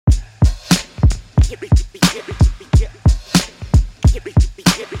The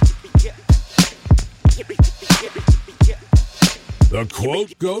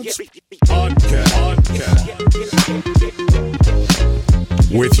Quote Goats Podcast.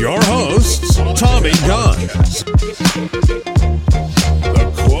 With your hosts, Tommy Guns. The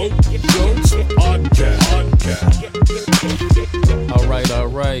Quote Goats Podcast. All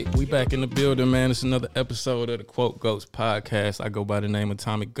right. We back in the building, man. It's another episode of the Quote Goats Podcast. I go by the name of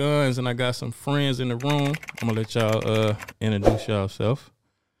Tommy Guns, and I got some friends in the room. I'm going to let y'all introduce yourself.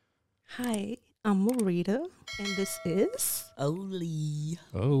 Hi, I'm Merita, and this is Olee.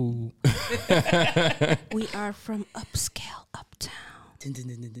 Oh. We are from Upscale, Uptown.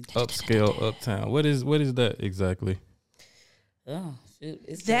 Upscale, Uptown. What is that exactly? Oh,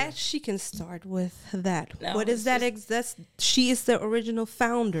 shoot. That she can start with that. No, What is that? She is the original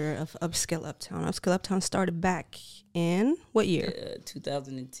founder of Upscale Uptown. Upscale Uptown started back in what year?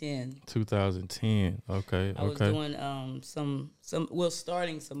 2010. 2010. Okay. I was doing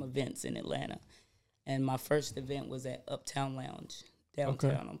starting some events in Atlanta, and my first event was at Uptown Lounge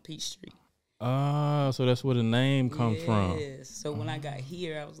downtown on Peach Street. Ah, so that's where the name come from. Yes. So when I got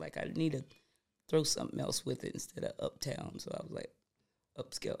here, I was like, I need to throw something else with it instead of Uptown. So I was like,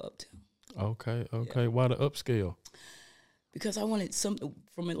 Upscale Uptown. Okay. Yeah. Why the upscale? Because I wanted something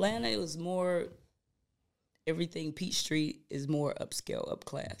from Atlanta. It was more, everything Peach Street is more upscale,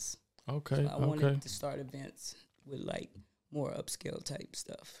 upclass. Okay. So I wanted to start events with like more upscale type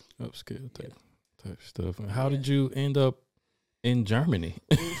stuff. Upscale type stuff. And how did you end up in Germany?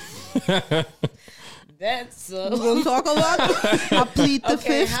 We're gonna talk about. I plead the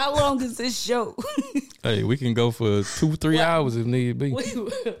fifth. How long is this show? Hey, we can go for 2-3 hours if need be.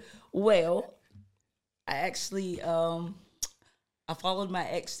 Well, I actually I followed my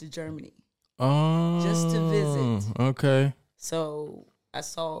ex to Germany just to visit. Okay. So I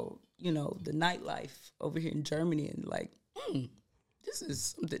saw, the nightlife over here in Germany, and like, this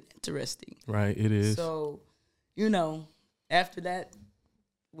is something interesting. Right, it is. So, after that,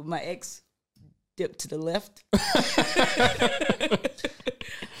 with my ex dipped to the left,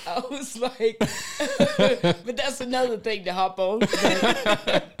 I was like, but that's another thing to hop on.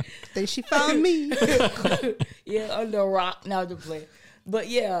 Then she found me. Yeah, under a rock. Now to play. But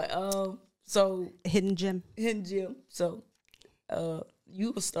yeah, so Hidden gem. So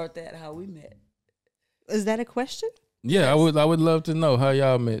you will start that how we met. Is that a question? Yeah, I would love to know how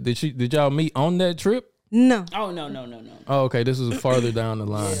y'all met. Did y'all meet on that trip? No. Oh no. Oh, okay. This was farther down the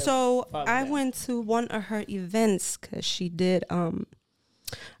line. So I went to one of her events because she did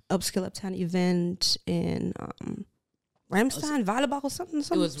Upscale Uptown event in Ramstein, Wallenbach or something. It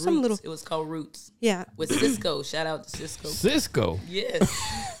was some Roots. little. It was called Roots. Yeah. With Cisco. Shout out to Cisco. Cisco. Yes.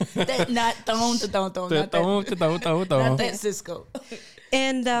 That not that Cisco.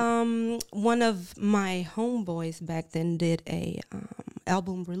 And one of my homeboys back then did a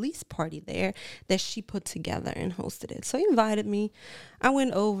album release party there that she put together and hosted it. So he invited me. I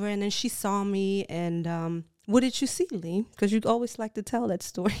went over, and then she saw me. And what did you see, Lee? Because you always like to tell that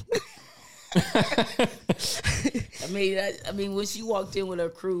story. I mean, when she walked in with her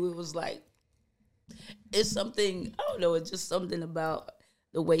crew, it was like, it's something, I don't know, it's just something about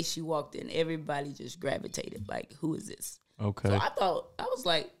the way she walked in. Everybody just gravitated, like, who is this? Okay. So I was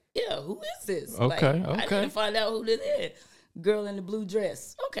like, yeah, who is this? Okay. I need to find out who this is. Girl in the blue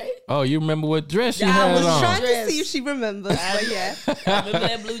dress. Okay. Oh, you remember what dress she I had was on? trying to see if she remembers. But yeah. I remember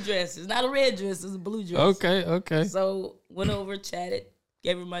that blue dress. It's not a red dress, it's a blue dress. Okay. So went over, chatted,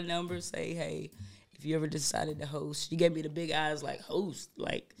 gave her my number, say, hey, if you ever decided to host. She gave me the big eyes, like, host,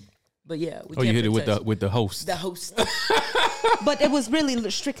 like, but yeah. You hit it with the host. The host. But it was really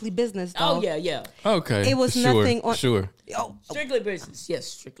strictly business, though. Oh, yeah. Okay. It was nothing on. Sure. Oh, Strictly business. Yes,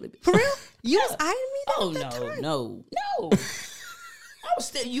 strictly business. for real? You was eyeing me that Oh, that time? no. I was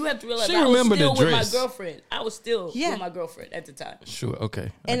still, you have to realize, She I was remember still the with my dress. girlfriend. I was still Yeah. with my girlfriend at the time. Sure.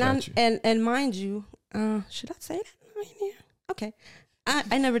 Okay. And I got you. and mind you, should I say that right here? Okay.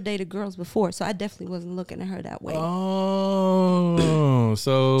 I never dated girls before, so I definitely wasn't looking at her that way. Oh,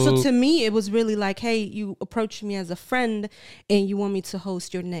 So to me, it was really like, hey, you approached me as a friend and you want me to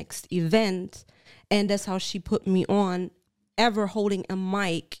host your next event. And that's how she put me on, ever holding a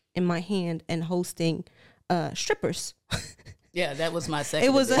mic in my hand and hosting strippers. Yeah, that was my second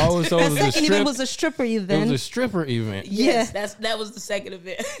It was event. Oh, so it was a second event strip- was a stripper It event. was a stripper event. Yes, that was the second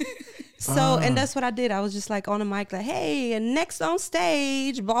event. So, and that's what I did. I was just like on the mic, like, hey, and next on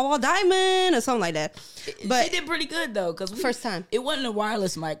stage, blah, blah, diamond, or something like that. But she did pretty good, though. Cause first time. It wasn't a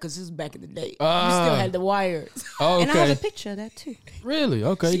wireless mic, because this was back in the day. You still had the wires. Oh, okay. And I have a picture of that, too. Really?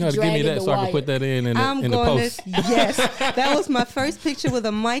 Okay, She you got to give me dragging that the so I can wire. put that in I'm the going post. to, yes. That was my first picture with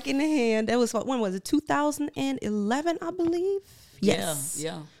a mic in the hand. That was, when was it, 2011, I believe? Yes.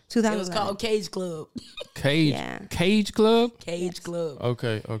 Yeah. 2011. It was called Cage Club. Cage Club? Cage Club.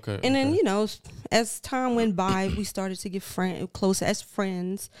 Okay. And then, you know, as time went by, we started to get close as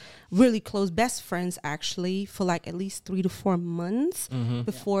friends, really close, best friends, actually, for like at least 3 to 4 months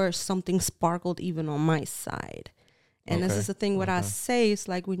before something sparkled even on my side. And this is the thing, what I say, is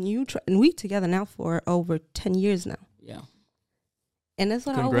like when you try, and we together now for over 10 years now. Yeah. And that's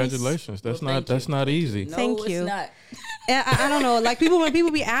what Congratulations. That's not easy. No, Thank it's you. not. I don't know, like when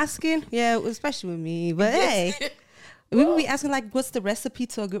people be asking, yeah, especially with me, but hey, people be asking like, what's the recipe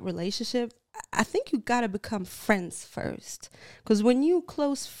to a good relationship? I think you gotta become friends first, because when you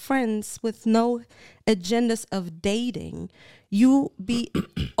close friends with no agendas of dating, you be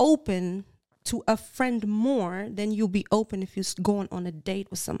open to a friend more than you'll be open if you're going on a date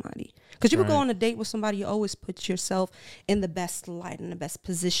with somebody. Because you go on a date with somebody, you always put yourself in the best light, in the best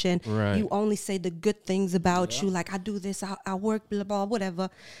position. Right. You only say the good things about you, like I do this, I work, blah, blah, whatever.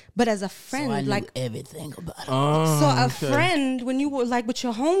 But as a friend, So I knew like everything about it. so a friend, when you were like with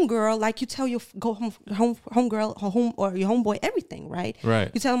your homegirl, like you tell your homegirl or your homeboy everything, right? Right.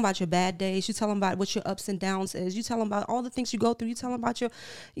 You tell them about your bad days. You tell them about what your ups and downs is. You tell them about all the things you go through. You tell them about your,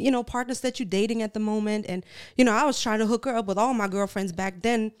 partners that you're dating at the moment. And, I was trying to hook her up with all my girlfriends back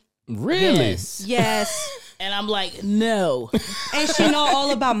then. Really? Yes. And I'm like, no. And she know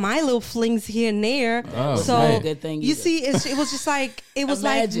all about my little flings here and there. Oh, so man. Good thing you either. see, it was just like, it was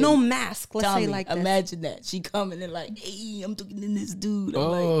like Imagine. no mask. Let's Tommy, say like that. imagine that. She coming and like, hey, I'm talking to this dude.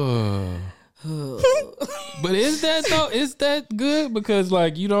 I'm But is that though? Is that good? Because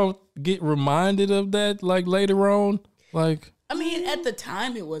like you don't get reminded of that like later on, like. I mean, at the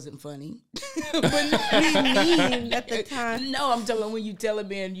time it wasn't funny. But mean at the time. No, I'm telling when you tell it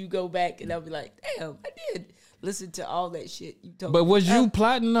me and you go back and I'll be like, damn, I did listen to all that shit you told But me. was you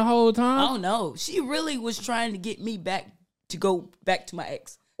plotting the whole time? I don't know. She really was trying to get me back to go back to my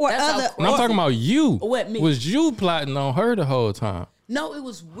ex. Or That's how other- And I'm talking about you. What, me? Was you plotting on her the whole time? No, it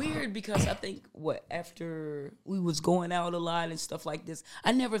was weird because I think after we was going out a lot and stuff like this,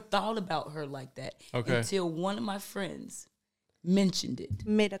 I never thought about her like that until one of my friends mentioned it,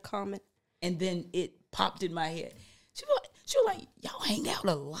 Made a comment. and then it popped in my head. She was like, y'all hang out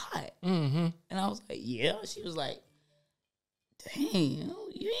a lot, and I was like, yeah. She was like, dang,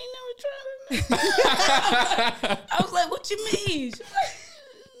 you ain't never tried with me. I was like, what you mean? She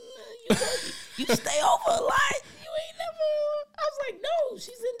was like, you stay over a lot. You ain't never. I was like, no,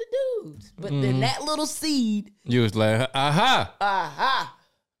 she's into dudes. But then that little seed, You was like, aha.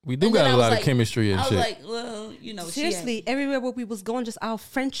 We do And then got I a was lot like- of chemistry and I was shit. like, well, Seriously, everywhere where we was going, just our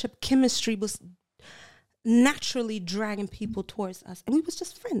friendship chemistry was naturally dragging people towards us, and we was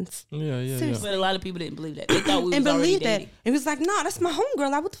just friends. yeah. Seriously. But a lot of people didn't believe that. They thought we was And already believe that. dating. It was like, nah, that's my homegirl.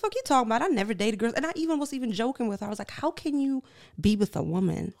 Like, what the fuck you talking about? I never dated girls. And I was even joking with her. I was like, how can you be with a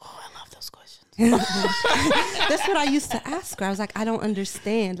woman? Oh, I love those questions. That's what I used to ask her. I was like, I don't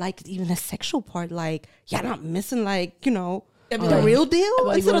understand, like, even the sexual part. Like, y'all not missing, like, the real deal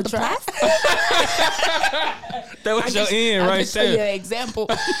like, instead you of the wanna try? plastic. That was your end I right just show you there. an example.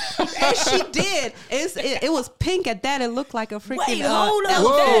 And she did. It was pink at that. It looked like a freaking. Wait, hold up.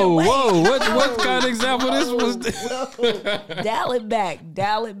 Whoa. What kind of example this was? Dial it back.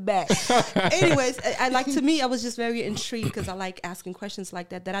 Anyways, to me, I was just very intrigued because I like asking questions like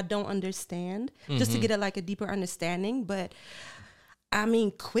that I don't understand, just to get a deeper understanding. But I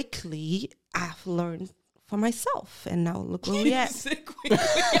mean, quickly I've learned for myself, and now look where we at.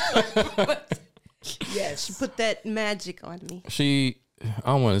 Yes. She put that magic on me.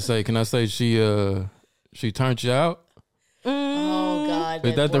 I want to say, can I say she turned you out? Oh God.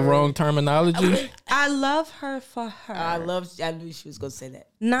 Is that the wrong terminology? I love her for her. I knew she was gonna say that.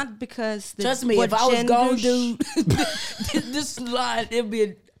 Not because Trust me, if I was gone, dude, this line it'd be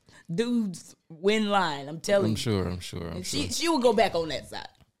a dude's win line. I'm telling I'm you. sure. And she would go back on that side.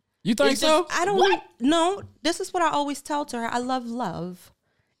 You think It's so? just- I don't know. This is what I always tell to her. I love love.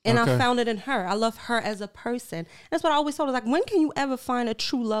 And Okay. I found it in her. I love her as a person. That's what I always told her. Like, when can you ever find a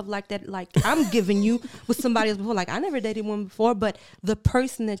true love like that? Like, I'm giving you with somebody else before. Like, I never dated one before, but the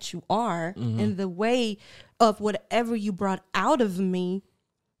person that you are and the way of whatever you brought out of me,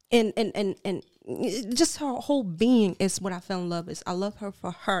 and just her whole being is what I fell in love with. I love her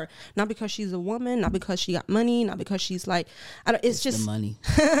for her, not because she's a woman, not because she got money, not because she's like, it's just the money.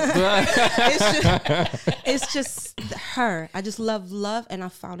 it's just her. I just love, and I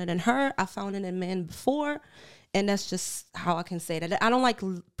found it in her. I found it in men before, and that's just how I can say that. I don't like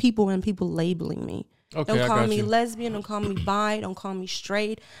people labeling me. Okay, Don't I call got me you. lesbian. Don't call me bi. Don't call me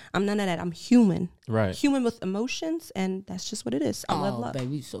straight. I'm none of that. I'm human. Right. Human with emotions, and that's just what it is. I love Oh, love.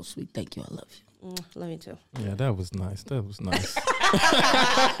 baby, you so sweet. Thank you. I love you. Love me too. Yeah, that was nice. That was nice.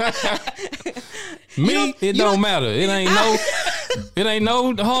 Me, it don't matter. It ain't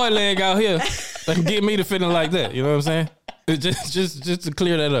no hard leg out here that can get me to feeling like that. You know what I'm saying? It's just to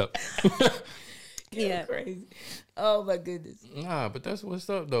clear that up. Yeah. Crazy. Oh my goodness. Nah, but that's what's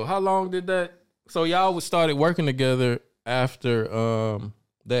up though. How long did that? So y'all started working together after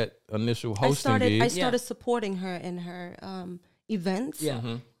that initial hosting gig. I started supporting her in her events. Yeah.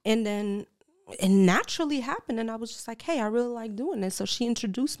 Mm-hmm. And then it naturally happened, and I was just like, hey, I really like doing this. So she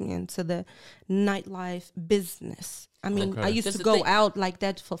introduced me into the nightlife business. I mean, Okay. I used That's to the go thing. out like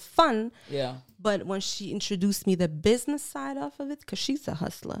that for fun, Yeah. but when she introduced me the business side of it, because she's a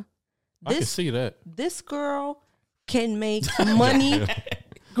hustler. I can see that. This girl can make money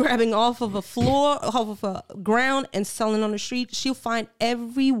grabbing off of a floor, off of a ground, and selling on the street. She'll find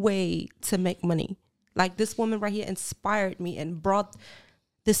every way to make money. Like this woman right here inspired me and brought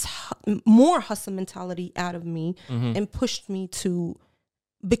this more hustle mentality out of me and pushed me to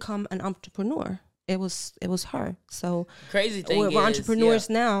become an entrepreneur. It was her. So Crazy thing we're is, entrepreneurs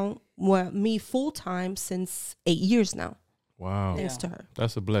now. We're me full time since 8 years now. Wow. Thanks to her.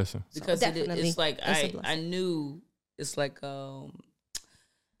 That's a blessing. because Definitely. it's like It's a blessing. I knew it's like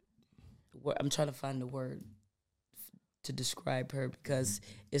I'm trying to find the word to describe her because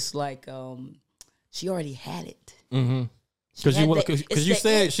it's like she already had it. Mm-hmm. She had the- Because it's you the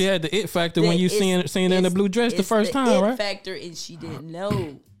said it- she had the it factor the- when you it's- seen her in the it's- blue dress the it's first the time, it right? factor, and she didn't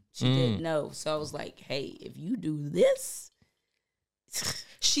know. She didn't know. So I was like, hey, if you do this,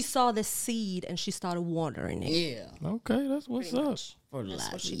 She saw the seed and she started watering it. yeah, Okay, that's what's up.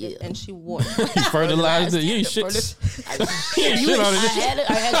 fertilizer. She Yeah. did, and she watered. You fertilized it. You ain't shit. You ain't shit on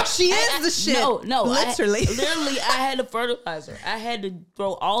it. She is the shit. No, Literally. literally, I had to fertilize her. I had to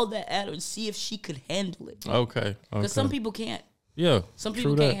throw all that at her and see if she could handle it. Okay. Because some people can't. Yeah. Some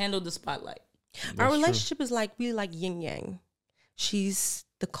people true can't that. handle the spotlight. Our true. relationship is like we like yin yang. She's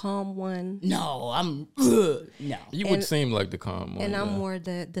the calm one, No, I'm no. You would seem like the calm one. and I'm yeah. more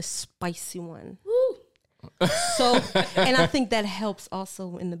the spicy one. Woo. So, and I think that helps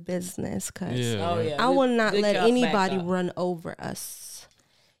also in the business because Yeah. Oh yeah. I will not Good let cop, bad anybody cop. run over us.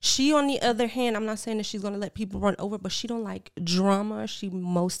 She, on the other hand, I'm not saying that she's gonna let people run over, but she don't like drama. She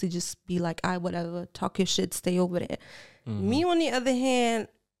mostly just be like, "I whatever, talk your shit, stay over there." Me, on the other hand,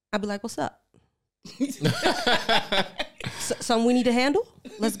 I'd be like, "What's up? Something we need to handle?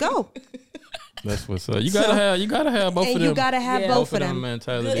 Let's go." That's what's up. You gotta have both And of them. you gotta have Yeah. both of them them.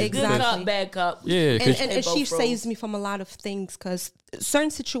 mentalities. Good, Exactly. good cop, bad cop. Yeah, And, 'cause- and, They and she both saves froze. me from a lot of things because certain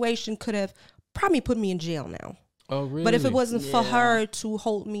situation could have probably put me in jail now. oh really? But if it wasn't for Yeah. her to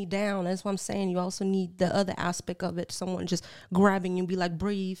hold me down, that's what I'm saying. You also need the other aspect of it. Someone just grabbing you and be like,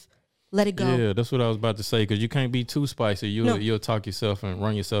 breathe, let it go. Yeah, that's what I was about to say. Because you can't be too spicy. You'll talk yourself and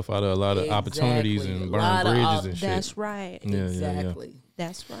run yourself out of a lot of opportunities Exactly. and A burn lot of bridges and shit. That's right. Yeah, Exactly.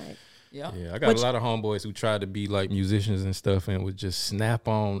 That's right. Yeah. Yeah, I got a lot of homeboys who tried to be like musicians and stuff and would just snap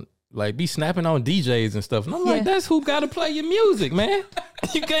on, like be snapping on DJs and stuff. And I'm like, Yeah. that's who got to play your music, man.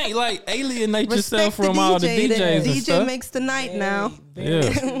 You can't like alienate yourself Respect from all the DJ. DJs and DJ stuff. makes the night now. Very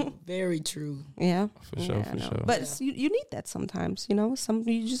Yeah. true. Very true. Yeah. For sure, Yeah, for I know. sure. But you need that sometimes, you know.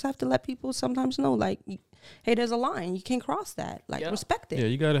 You just have to let people sometimes know, like, hey, there's a line. You can't cross that. Like, Yeah. respect it. Yeah,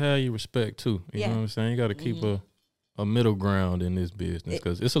 you got to have your respect too. You Yeah. know what I'm saying? You got to keep a middle ground in this business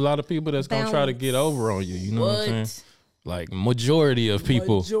because it's a lot of people that's going to try to get over on you. You know what I'm saying? Like majority of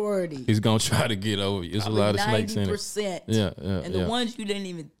people Majority. is going to try to get over you. There's a lot of snakes in it. 90%. Yeah, And the ones you didn't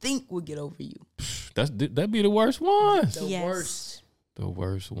even think would get over you. That'd be the worst ones. The Yes. worst. The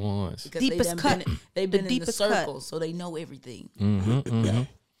worst ones. Because Deepest cut. They've been in the deepest cut. circle, so they know everything.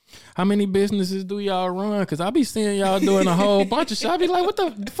 How many businesses do y'all run? Because I be seeing y'all doing a whole bunch of shit. I be like, what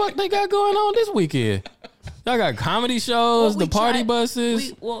the fuck they got going on this weekend? Y'all got comedy shows, Well, the party try-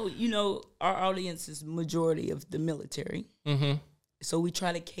 buses. you know, our audience is majority of the military. Mm-hmm. So we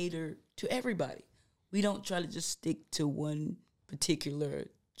try to cater to everybody. We don't try to just stick to one particular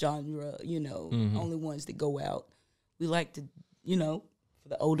genre, you know, only ones that go out. We like to, you know, for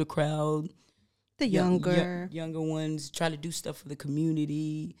the older crowd, The younger. younger ones, try to do stuff for the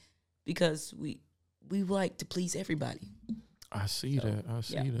community because we like to please everybody. I see that. I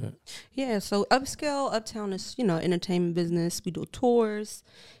see that. Yeah, so Upscale, Uptown is, entertainment business. We do tours,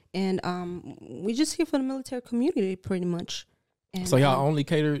 and we just here for the military community pretty much. And, so y'all only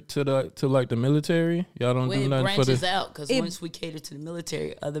cater to the military? Y'all don't do nothing for the... It branches out, because once we cater to the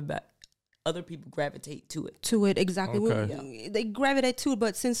military, other people gravitate to it. To it, exactly. Okay. They gravitate to it,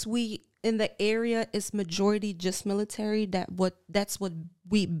 but since we in the area is majority just military, that's what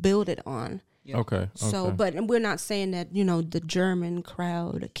we build it on. Yeah. Okay. So, but we're not saying that the German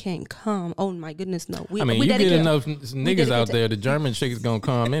crowd can't come. Oh my goodness, no. I mean, you get enough niggas out there, the German chicks gonna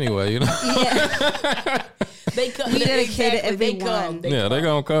come anyway. Yeah. They come. We dedicate it They come. They're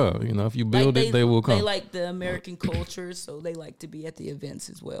gonna come. If you build it, they will come. They like the American culture, so they like to be at the events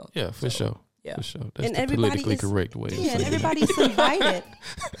as well. Yeah, for sure. Yeah. For sure. That's the politically correct way to say and it. everybody's invited.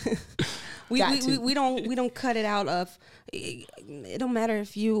 We don't cut it out of. It don't matter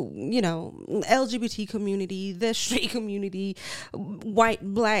if LGBT community, the straight community, white,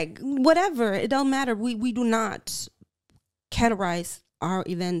 black, whatever. It don't matter. We do not categorize our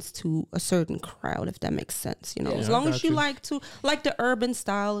events to a certain crowd, if that makes sense. As long as you like the urban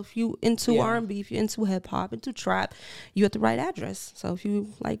style, if you into R&B, if you're into hip hop, into trap, you're at the right address. So if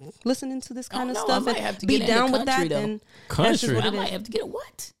you like listening to this kind of stuff and be down with that, then country. I might have to get a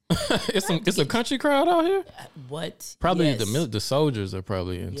what? It's a country crowd out here. What? Probably yes. the soldiers are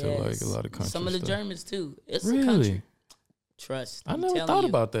probably into like a lot of country. Some of the stuff. Germans too. It's really? a country. Trust. I never thought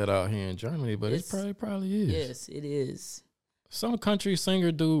about that out here in Germany, but it probably is. Yes, it is. Some country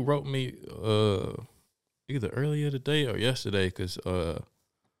singer dude wrote me either earlier today or yesterday because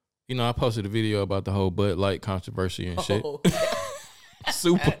I posted a video about the whole Bud Light controversy and shit.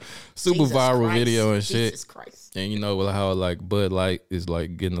 super viral Christ. Video and shit. Jesus Christ. And how like Bud Light is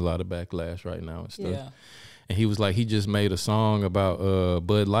like getting a lot of backlash right now and stuff. Yeah. And he was like, he just made a song about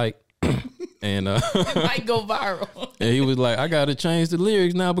Bud Light. And it might go viral. And he was like, I gotta change the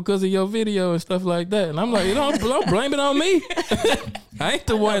lyrics now because of your video and stuff like that. And I'm like, don't blame it on me. I ain't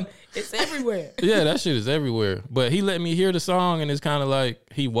the one. It's everywhere. Yeah, that shit is everywhere. But he let me hear the song, and it's kind of like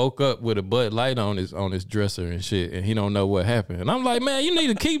he woke up with a Bud Light on his dresser and shit, and he don't know what happened. And I'm like, man, you need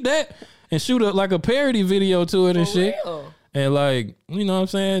to keep that and shoot like a parody video to it and shit. Real. And like, you know what I'm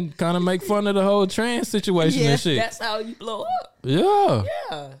saying, kind of make fun of the whole trans situation and shit. That's how you blow up. Yeah.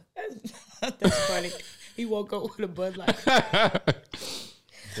 Yeah. That's funny. He woke up with a Bud Light.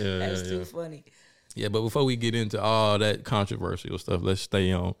 That's too funny. Yeah, but before we get into all that controversial stuff, let's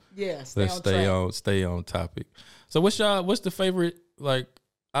stay on. Yeah, stay on topic. So what's the favorite, like,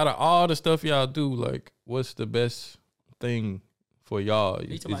 out of all the stuff y'all do, like, what's the best thing for y'all?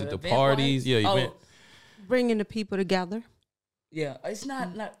 Is it the parties? Yeah, event. Bringing the people together. Yeah, it's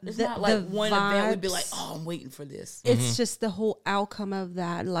not like one event would be like, oh, I'm waiting for this. It's just the whole outcome of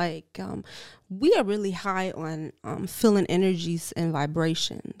that. Like, we are really high on feeling energies and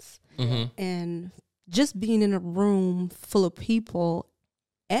vibrations. And just being in a room full of people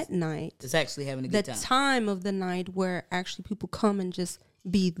at night. It's actually having a good time. The time of the night where actually people come and just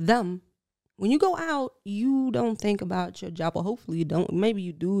be them. When you go out, you don't think about your job. Or hopefully you don't. Maybe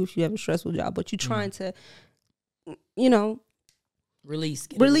you do if you have a stressful job. But you're trying to, release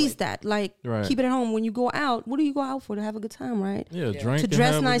that. Like, keep it at home. When you go out, what do you go out for? To have a good time, right? Yeah, drink. To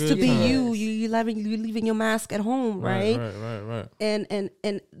dress nice, to be you. You're leaving your mask at home, right? Right.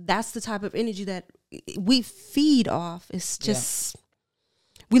 And that's the type of energy that we feed off. It's just,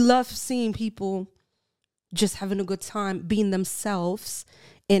 we love seeing people just having a good time, being themselves.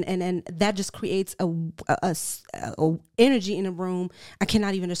 And that just creates a energy in a room. I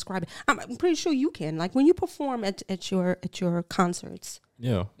cannot even describe it. I'm pretty sure you can. Like when you perform at your concerts.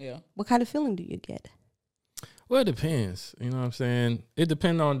 Yeah. What kind of feeling do you get? Well, it depends. You know what I'm saying? It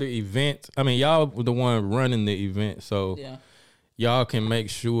depends on the event. I mean, y'all were the one running the event, so y'all can make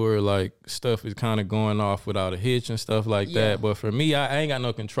sure like stuff is kind of going off without a hitch and stuff like that. But for me, I ain't got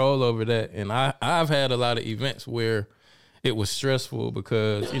no control over that, and I've had a lot of events where it was stressful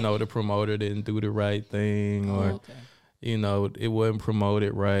because, the promoter didn't do the right thing or, it wasn't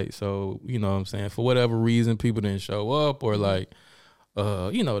promoted right. So, you know what I'm saying? For whatever reason, people didn't show up or like,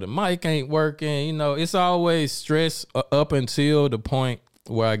 the mic ain't working. It's always stress up until the point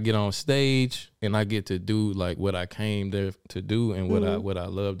where I get on stage and I get to do like what I came there to do and what I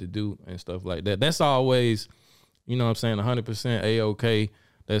love to do and stuff like that. That's always, 100% A-okay.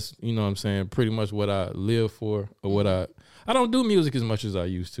 That's, pretty much what I live for or what I don't do music as much as I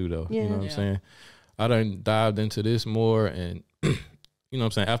used to, though. You know what I'm saying? I done dived into this more and,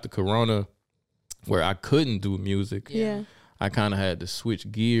 after Corona, where I couldn't do music, I kind of had to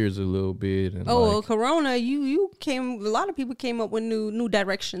switch gears a little bit. And well, Corona, you came. A lot of people came up with new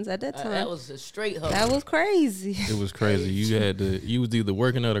directions at that time. That was a straight hustle. That was crazy. It was crazy. You was either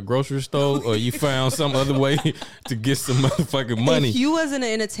working at a grocery store or you found some other way to get some motherfucking money. If you was in the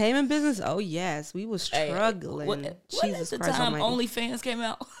entertainment business, oh yes, we was struggling. Jesus Christ! The time OnlyFans came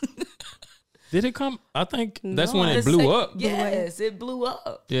out. Did it come? I think that's when it blew up. Yes, it blew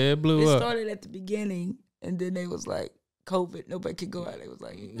up. Yeah, it blew up. It started at the beginning, and then they was like, COVID, nobody could go out. They was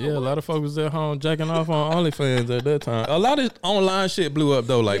like, a lot of folks was at home jacking off on OnlyFans at that time. A lot of online shit blew up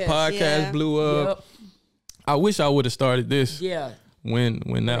though, like podcasts blew up. Yep. I wish I would have started this. Yeah. When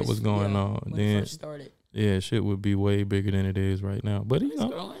that was going on, when then it first started. Yeah, shit would be way bigger than it is right now. But it's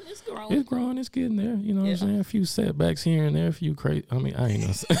growing, it's getting there. You know what I'm saying? A few setbacks here and there, a few crazy. I mean, I ain't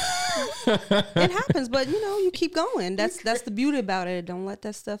gonna say. It happens, but you keep going. That's the beauty about it. Don't let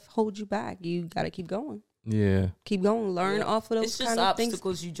that stuff hold you back. You gotta keep going. Yeah. Keep going. Learn off of those it's just kind of things.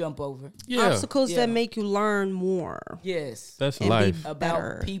 Obstacles you jump over. Yeah. Obstacles that make you learn more. Yes. That's life.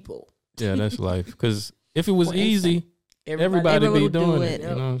 About people. Yeah, that's life. Because if it was easy, everybody be doing it. You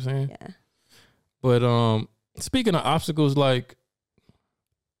know what I'm saying? Yeah. But speaking of obstacles, like,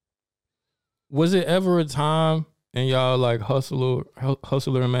 was it ever a time in y'all like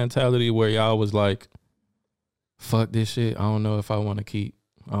hustler mentality where y'all was like, fuck this shit, I don't know if I want to keep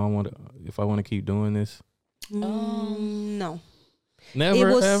keep doing this? No. Never,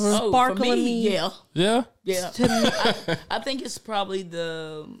 it was ever? Sparkling me. Yeah. Yeah? Yeah. I think it's probably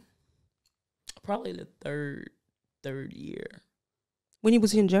the third year. When you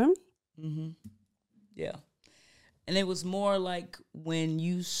was in Germany? Mm-hmm. Yeah. And it was more like when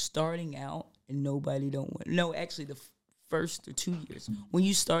you starting out and nobody don't want. No, actually the first or 2 years. When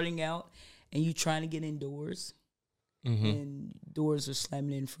you starting out and you trying to get indoors and doors are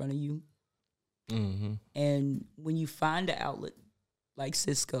slamming in front of you. Mm-hmm. And when you find an outlet like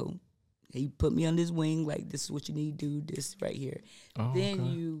Cisco, he put me on his wing, like, this is what you need to do, this right here. Then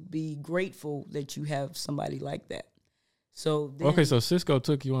you be grateful that you have somebody like that. So then, so Cisco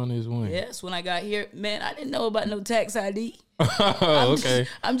took you on his wing. Yes, when I got here, man, I didn't know about no tax ID.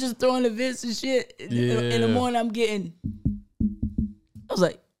 I'm just throwing events and shit. Yeah. In the morning, I'm getting. I was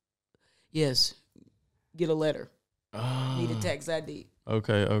like, yes, get a letter. Need a tax ID.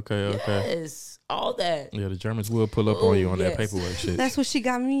 Okay. Yes, all that. Yeah, the Germans will pull up on you on that paperwork shit. That's what she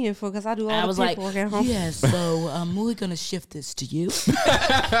got me in for, because I do all the paperwork at home. Yes, so we're gonna shift this to you.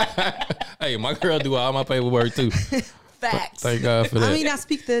 Hey, my girl do all my paperwork too. Facts. Thank God for that. I mean, I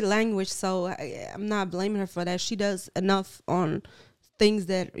speak the language, so I'm not blaming her for that. She does enough on things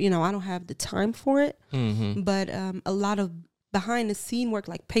that, I don't have the time for it. Mm-hmm. But a lot of behind the scene work,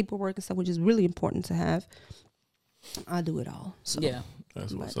 like paperwork and stuff, which is really important to have, I do it all. So. Yeah.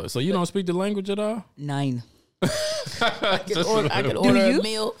 That's what's up. So you don't speak the language at all? 9. I can order a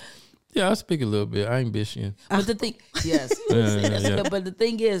meal. Yeah, I speak a little bit. I ain't bitching. But the thing, yes. But the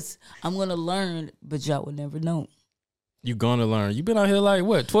thing is, I'm going to learn, but y'all would never know. You gonna learn. You been out here like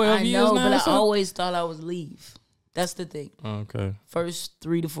what, 12 years now? I know, but I always thought I would leave. That's the thing. Okay. First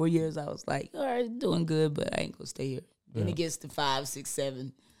 3 to 4 years, I was like, all right, doing good, but I ain't gonna stay here. Then it gets to 5, 6,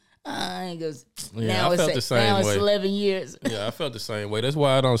 7. I ain't gonna. Yeah, I felt the same way. Now it's 11 years. Yeah, I felt the same way. That's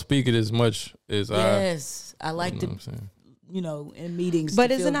why I don't speak it as much as Yes, I like to. In meetings.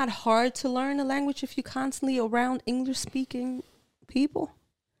 But is it not hard to learn a language if you're constantly around English speaking people?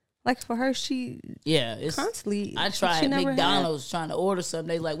 Like for her, it's constantly. I tried McDonald's trying to order something.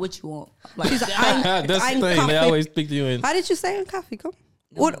 They like, what you want? Like, that's the thing. Coffee. They always speak to you in. How did you say coffee? Come.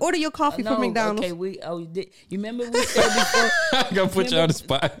 No. Order your coffee from McDonald's. Okay, you remember we said before? I'm gonna put you on the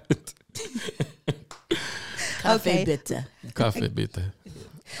spot. Coffee bitter. Coffee bitter.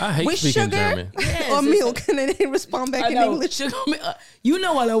 I hate speaking German. Yes, or milk, and then they respond back in English. Sugar, you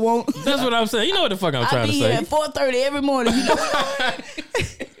know what I want. That's what I'm saying. You know what the fuck I'm trying to say. I be here at 4:30 every morning. You know.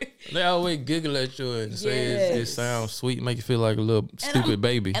 They always giggle at you and say it sounds sweet, make you feel like a little stupid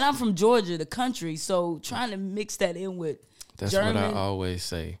baby. And I'm from Georgia, the country, so trying to mix that in with German. What I always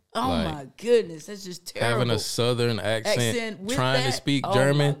say. Oh my goodness, that's just terrible. Having a southern accent trying to speak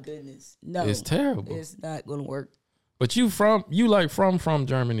German. Oh my goodness, no, it's terrible. It's not gonna work. But you from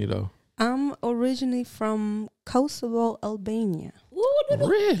Germany though? I'm originally from Kosovo, Albania.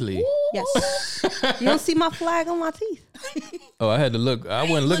 Really? Yes. You don't see my flag on my teeth? Oh, I had to look. I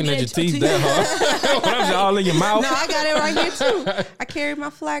wasn't looking at your teeth that hard. When I'm all in your mouth. No, I got it right here too. I carry my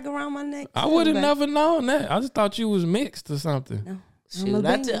flag around my neck. I would have never known that. I just thought you was mixed or something. No. Shoot,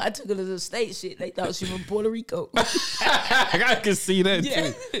 I took her to the state shit. They thought she from Puerto Rico. I can see that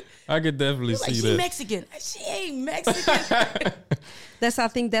too. I could definitely see she that. Mexican. She ain't Mexican. I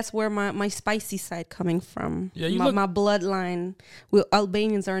think that's where my spicy side coming from. Yeah, my bloodline.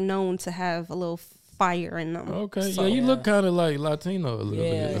 Albanians are known to have a little fire in them. Okay, So, you look kind of like Latino a little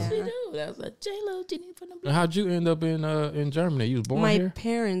bit. Yeah, she do. That was like J-Lo, Jenny from the. How'd you end up in Germany? You was born my here?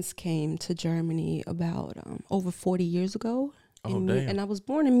 parents came to Germany about over 40 years ago. Oh, damn. And I was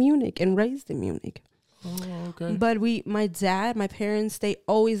born in Munich and raised in Munich. Oh, okay. But my parents, they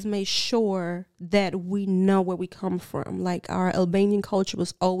always made sure that we know where we come from. Like our Albanian culture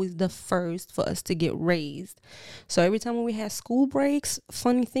was always the first for us to get raised. So every time when we had school breaks,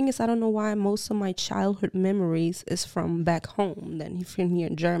 funny thing is, I don't know why most of my childhood memories is from back home than from here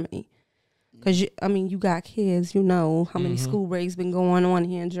in Germany. Because, you got kids, you know how many school breaks been going on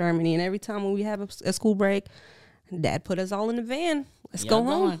here in Germany. And every time when we have a school break, Dad put us all in the van. Let's go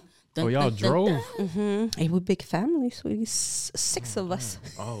home. Y'all drove? Hey, we're big family, so it's 6 of us.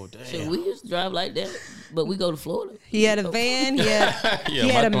 Oh, damn. So we used to drive like that, but we go to Florida. He had a van. He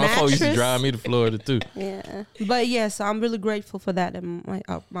had a my mattress. folks used to drive me to Florida too. Yeah, but so I'm really grateful for that. And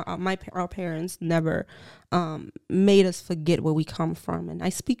our parents never made us forget where we come from, and I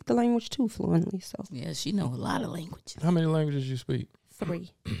speak the language too fluently. So yeah, she know a lot of languages. How many languages you speak?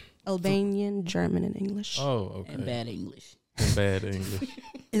 3: Albanian, German, and English. Oh, okay. And bad English. And bad English.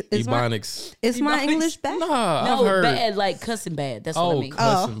 Ebonics. Is my English bad? Nah, No, I've heard. bad like cussing bad. That's what I mean.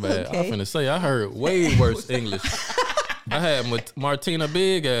 Cussing bad. okay. I'm finna say, I heard way worse English. I had Martina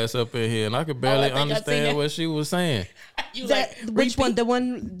Big Ass up in here, and I could barely I think I seen understand that. what she was saying. You Which one? The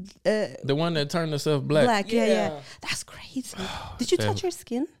one The one that turned herself black. black? Yeah. Yeah. That's crazy. Did you touch her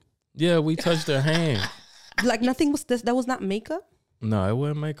skin? Yeah, we touched her hand. Like nothing was this. That was not makeup. No, it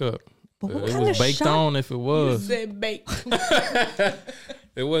wasn't makeup. But what It kind was of baked shot? on if it was. said bake.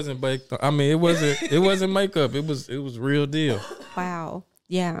 It wasn't baked on. I mean, it wasn't makeup. It was real deal. Wow.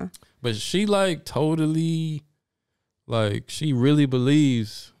 Yeah. But she like totally, like she really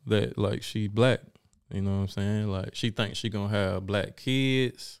believes that like she black. You know what I'm saying? Like she thinks she gonna have black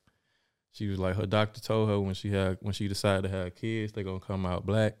kids. She was like, her doctor told her when she decided to have kids, they gonna come out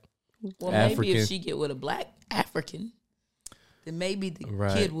black. Well, African. maybe if she get with a black African, then maybe the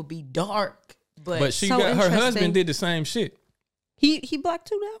Right. kid will be dark. But she So got her interesting. husband did the same shit. He black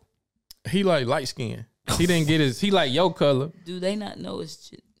too now. He like light skin. He didn't get his. He like your color. do they not know it's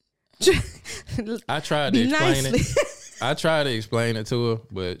shit? I tried to Be explain nicely. it. I tried to explain it to her,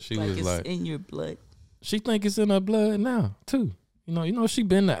 but she Like was it's like, in your blood. she think it's in her blood now too. You know, she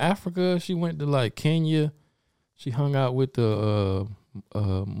been to Africa. She went to like Kenya. She hung out with the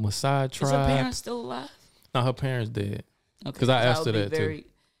Maasai Is tribe. her parents still alive? No, her parents dead. Okay, 'Cause I asked would her be that, too. very,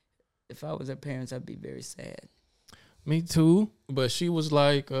 if I was her parents, I'd be very sad. Me too. But she was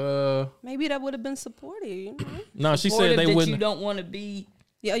like, Maybe that would have been supportive. You know? no, she Supportive said they that wouldn't. You don't want to be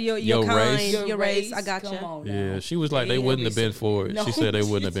Your Your kind, race. your race. I got Come you. on now. Yeah, she was like they ain't wouldn't gonna have be been for it. No. She said they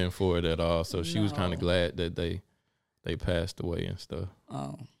wouldn't have been for it at all. So she was kind of No. glad that they passed away and stuff.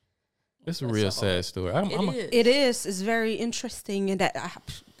 Oh, It's a That's real a sad story. I'm is. It is. It's very interesting, and that.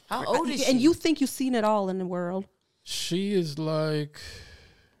 How old is she? And you think you've seen it all in the world? She is like,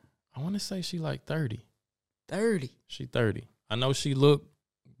 I want to say she like 30. 30. She 30. I know she looked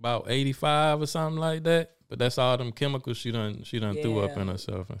about 85 or something like that. But that's all them chemicals she done threw up in Yeah.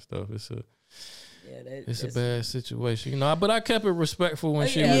 herself and stuff. Yeah, It's a bad situation, you know. But I kept it respectful when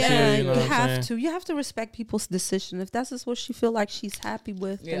she Yeah. was Yeah, here. You know you what I'm have saying? to. You have to respect people's decision. If that's just what she feel like she's happy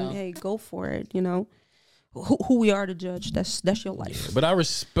with, then Yeah. hey, go for it. You know, who we are to judge. That's your life. But I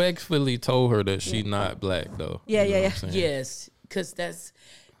respectfully told her that she not black though. Yeah, You know yeah, what I'm saying? Yes, because that's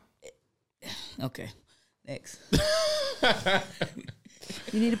okay. Next.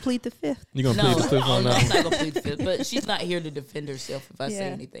 You need to plead the fifth. You gonna No, plead the fifth on I'm that? not gonna plead the fifth. But she's not here to defend herself if I say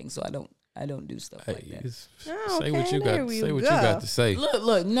Yeah. anything, so I don't do stuff like Hey, that. Oh, say what okay, you there got. we Say what you go. got to say.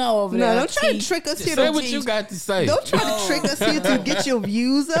 Look, no over No, there. don't try to Tease. trick us here. Say to what you got to say. Don't try to trick us here to get your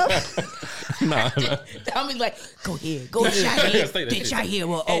views up. Nah. I mean, like, go ahead, go ahead. Say that Did shit. y'all hear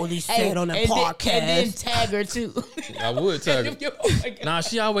what Olee said on the and podcast? then tag her too. I would tell her. Oh my God. Nah,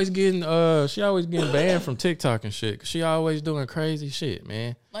 she always getting banned from TikTok and shit. 'Cause she always doing crazy shit,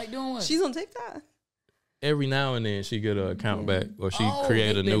 man. Like doing what? She's on TikTok. Every now and then she get her account back or she oh,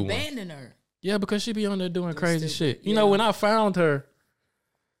 create a they've new been one. banning her. Yeah, because she be on there doing crazy stupid. shit. You know, Yeah. when I found her,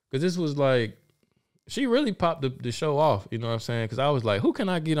 because this was like, she really popped the show off. You know what I'm saying? Because I was like, who can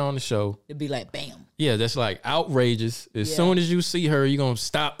I get on the show? It'd be like, bam. Yeah, that's like outrageous. As soon as you see her, you're gonna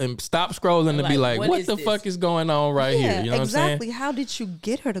stop scrolling and be like, what the fuck is going on right here? You know exactly. what I'm saying? How did you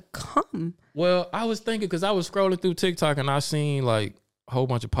get her to come? Well, I was thinking because I was scrolling through TikTok and I seen like a whole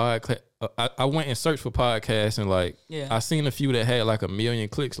bunch of podcasts. I went and searched for podcasts and like I seen a few that had like 1 million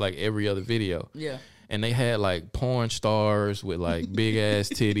clicks like every other video. Yeah. And they had like porn stars with like big ass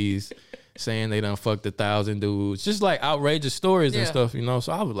titties saying they done fucked 1,000 dudes. Just like outrageous stories and stuff, you know.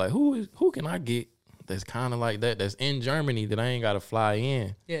 So I was like, who can I get that's kind of like that, that's in Germany that I ain't gotta fly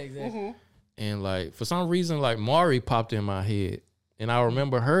in? Yeah, exactly. And like for some reason, like Mari popped in my head. And I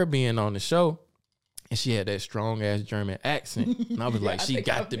remember her being on the show. And she had that strong ass German accent. And I was like, she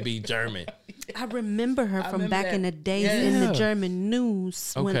got to be German. I remember her from back in the days in the German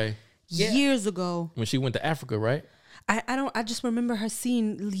news. Okay. Years ago. When she went to Africa, right? I just remember her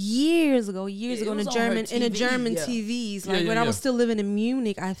scene years ago in the German TVs. Like when I was still living in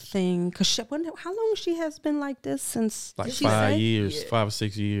Munich, I think. Cause how long she has been like this since? Like 5 years, 5 or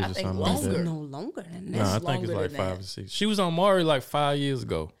 6 years or something like that. No longer than that. No, I think it's like 5 or 6. She was on Maury like 5 years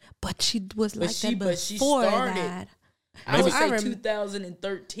ago. But she was like that before she started, that. I would say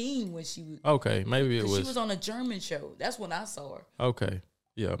 2013 when she was. Okay, maybe it was. She was on a German show. That's when I saw her. Okay.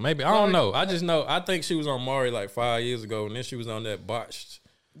 Yeah, maybe. I don't know. I just know. I think she was on Maury like 5 years ago, and then she was on that botched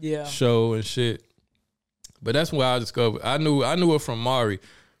show and shit. But that's where I discovered. I knew her from Maury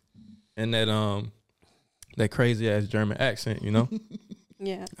and that crazy ass German accent, you know?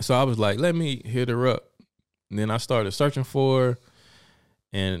 Yeah. So I was like, let me hit her up. And then I started searching for her.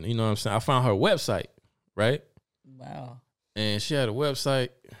 And you know what I'm saying? I found her website, right? Wow. And she had a website.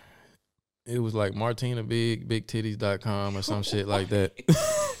 It was like martinabigtitties.com or some shit like that.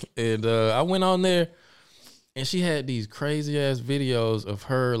 And I went on there and she had these crazy ass videos of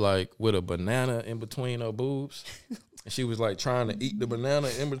her like with a banana in between her boobs. And she was like trying to eat the banana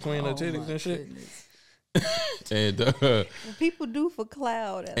in between her titties and shit. And people do for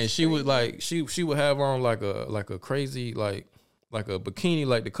cloud. And she would like she would have on like a crazy like a bikini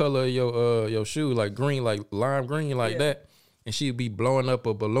like the color of your shoe, like green, like lime green, like that. And she'd be blowing up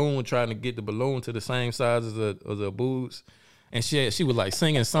a balloon, trying to get the balloon to the same size as the boobs. And she was like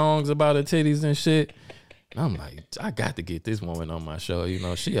singing songs about her titties and shit. And I'm like, I got to get this woman on my show. You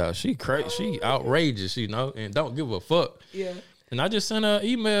know, she outrageous, you know, and don't give a fuck. Yeah. And I just sent her an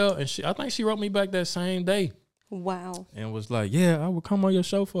email, and I think she wrote me back that same day. Wow. And was like, yeah, I would come on your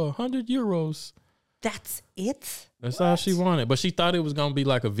show for 100 euros. That's it? That's all she wanted. But she thought it was going to be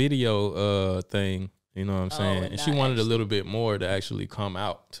like a video thing. You know what I'm saying? And she wanted a little bit more to actually come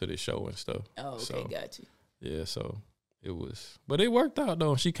out to the show and stuff. Oh, okay, so, got you. Yeah, so it was. But it worked out,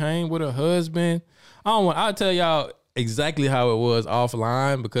 though. She came with her husband. I'll tell y'all exactly how it was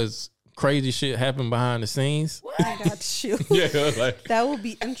offline because crazy shit happened behind the scenes. What? I got you. Yeah, like, that would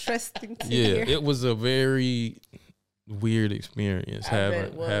be interesting to hear. Yeah, it was a very weird experience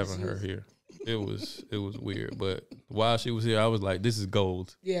having her here. It was weird, but while she was here, I was like, "This is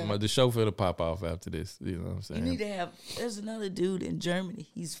gold." Yeah, the show finna pop off after this. You know what I'm saying? You need to have. There's another dude in Germany.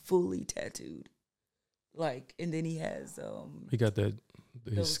 He's fully tattooed, like, and then he has. He got that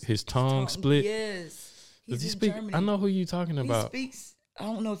his tongue split. Yes. Does he speak? Germany. I know who you talking about. He speaks. I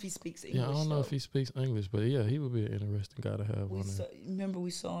don't know if he speaks English. Yeah, I don't know if he speaks English, but yeah, he would be an interesting guy to have on there. Remember,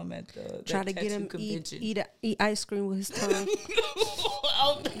 we saw him at the try to get him eat ice cream with his tongue.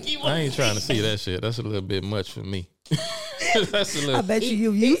 I ain't trying to see that shit. That's a little bit much for me. That's a little. I bet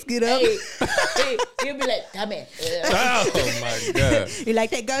you get up. Hey, he'll be like, "Come here." Oh my god! You like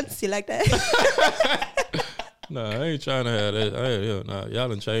that, Guns? You like that? No, I ain't trying to have that. Y'all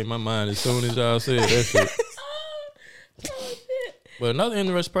done changed my mind as soon as y'all said that shit. But another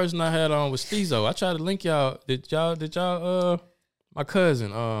interesting person I had on was Steezo. I tried to link y'all. Did y'all my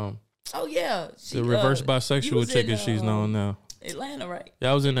cousin, oh yeah. the reverse bisexual chick as she's known now. Atlanta, right? Yeah,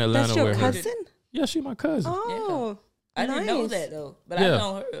 I was in Atlanta. That's your with cousin? her. Yeah, she my cousin. Oh, I didn't know that though, but I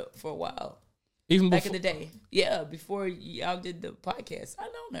know her for a while. Even back in the day, before y'all did the podcast, I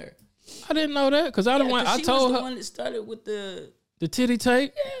known her. I didn't know that because I told her she was the one that started with the titty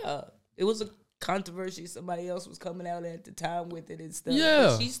tape. Yeah, it was a controversy. Somebody else was coming out at the time with it and stuff. Yeah,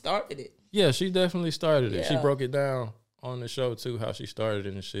 but she started it. Yeah, she definitely started it. She broke it down on the show too, how she started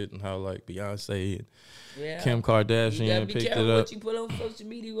it and shit, and how like Beyonce and Kim Kardashian picked it up. What you put on social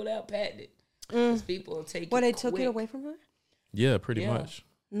media without patenting it, because people will take. They took it away from her. Yeah, pretty much.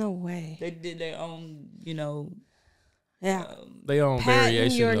 No way. They did their own, Yeah, they own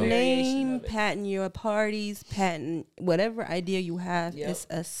variation. Your name, patent your parties, patent whatever idea you have is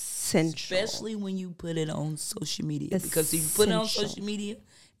essential. Especially when you put it on social media, because if you put it on social media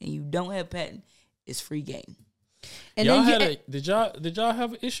and you don't have patent, it's free game. And y'all then had did y'all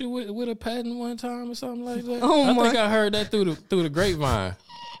have an issue with a patent one time or something like that? Oh I my. think I heard that through the grapevine.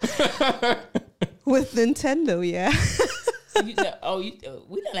 with Nintendo, yeah. We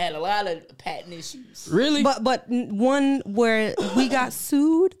done had a lot of patent issues. Really? but one where we got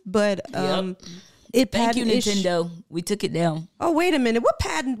sued, but it Thank you, patent Nintendo. We took it down. Oh, wait a minute. What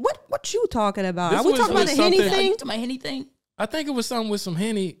patent? What you talking about? This Are we was talking about with the Henny something- thing? You talking about anything? I think it was something with some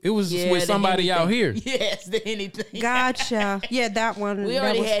Henny. It was Yeah, with the somebody Henny out thing. here. Yes, the anything. Gotcha. Yeah, that one. We that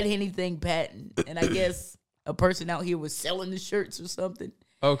already was- had anything patent, and I guess a person out here was selling the shirts or something.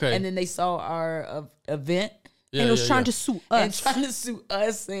 Okay. And then they saw our event Yeah, and it was yeah, trying yeah. to sue and us. trying to sue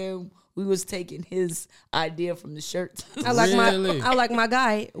us, and we was taking his idea from the shirts. I like Really? my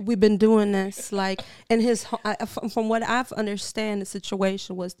guy. We've been doing this and his from what I've understand, the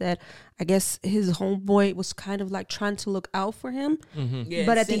situation was that I guess his homeboy was kind of like trying to look out for him, Yeah,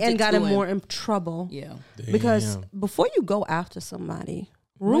 but at the sent end it got to him more in trouble. Yeah. Because Damn. before you go after somebody,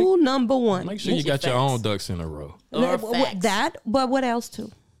 rule number one: Make sure you Get your got your facts. own ducks in a row. Or facts. that. But what else too?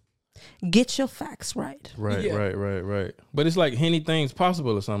 Get your facts right. Right, Yeah. right. But it's like anything's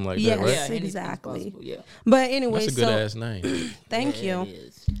possible or something like Yes. that, right? Yeah, anything's exactly. possible, yeah. But anyway, That's a good so ass name. thank Yeah, you. it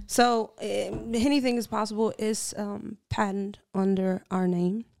is. So anything is possible is patent under our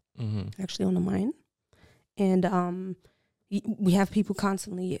name, actually under mine, and we have people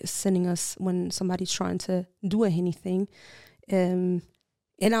constantly sending us when somebody's trying to do anything, and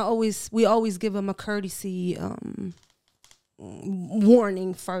we always give them a courtesy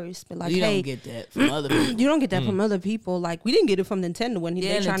warning first, but like, You hey, don't get that from other people. you don't get that from other people. Like we didn't get it from Nintendo when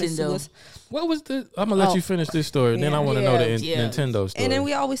Yeah, they trying to sue Nintendo. us. What was the? I'm gonna let you finish this story, then I want to know the Yeah. Nintendo story. And then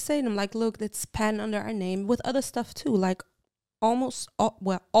we always say to them, like, look, it's patent under our name with other stuff too. Like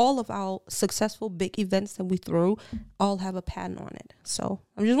all of our successful big events that we throw all have a patent on it. So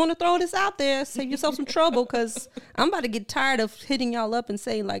I just want to throw this out there, save yourself some trouble, because I'm about to get tired of hitting y'all up and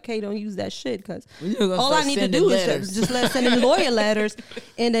saying like, hey, don't use that shit, because all I need to do is just send in lawyer letters,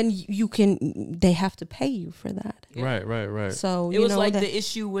 and then they have to pay you for that. Right. So It was like the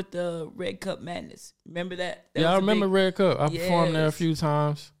issue with the Red Cup Madness. Remember that? That Yeah, was I a remember big- Red Cup. I performed there a Yes. few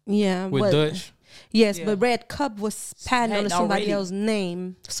times yeah, with but, Dutch. Yes, Yeah. but Red Cup was patent under Patent somebody already. else's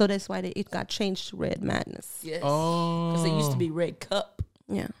name, so that's why it got changed to Red Madness. Yes. Oh, Because it used to be Red Cup.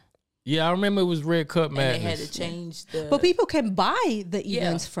 Yeah. Yeah, I remember it was Red Cup And they had Madness. to change the. But people can buy the Yeah.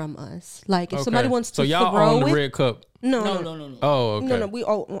 events from us. Like if Okay. somebody wants to so y'all throw own the it, Red Cup. no. No. Oh, okay. No, we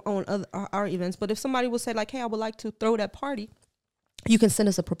all own our events. But if somebody will say like, "Hey, I would like to throw that party," you can send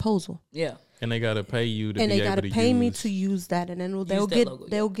us a proposal, Yeah. And they gotta pay you to and be they able gotta to pay me use- to use that, and then they'll that get logo, yeah.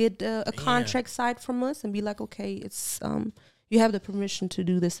 they'll get a contract side from us and be like, "Okay, it's you have the permission to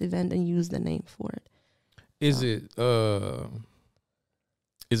do this event and use the name for it."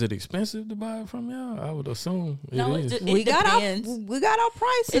 Is it expensive to buy it from y'all? I would assume No, it is. it We got depends. our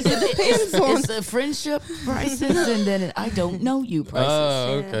prices. It depends on. It's the friendship prices, and then I don't know you prices.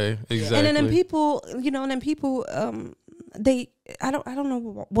 Oh, okay, exactly. And then people, I don't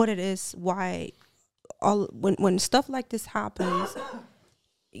know what it is, why when stuff like this happens,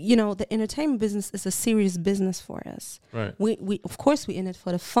 the entertainment business is a serious business for us. Right. We of course we in it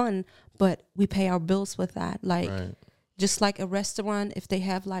for the fun, but we pay our bills with that. Like Right. just like a restaurant, if they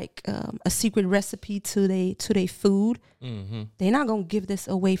have like a secret recipe to their food, they're not gonna give this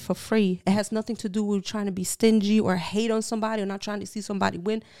away for free. It has nothing to do with trying to be stingy or hate on somebody or not trying to see somebody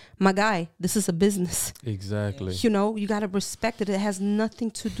win. My guy, this is a business. Exactly. You gotta respect it. It has nothing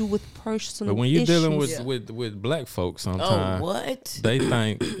to do with personal. But when you're dealing issues. with black folks, Oh, sometimes what? they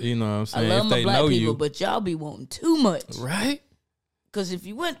think what I'm I saying. love If my they black know people, you, but y'all be wanting too much. right? Because if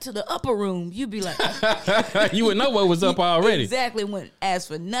you went to the upper room, you'd be like, You would know what was up already. Exactly. Wouldn't ask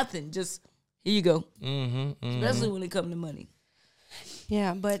for nothing. Just here you go. Mm-hmm. Especially when it comes to money.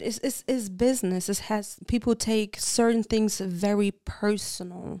 Yeah, but it's business. It has people take certain things very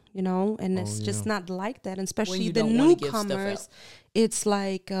personal, and it's just not like that. And especially you the don't wanna give stuff newcomers, out. it's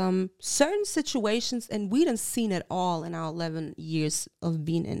like certain situations, and we done seen it all in our 11 years of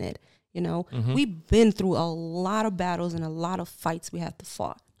being in it. We've been through a lot of battles and a lot of fights we have to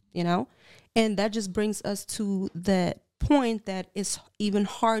fight. And that just brings us to that point that it's even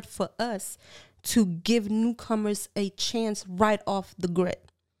hard for us to give newcomers a chance right off the grit.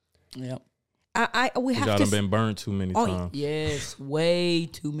 Yep. We have Y'all to done been burned too many Oh, times. Yes, way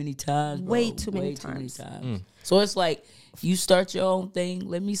too many times. Bro. Way too many times. So it's like you start your own thing.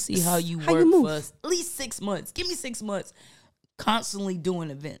 Let me see how you How work you move. for us. At least 6 months. Give me 6 months. Constantly doing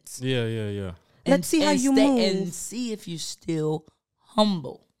events. Yeah. Let's see how you move. And see if you're still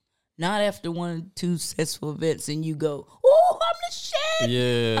humble. Not after 1 or 2 successful events and you go, oh, I'm the shit.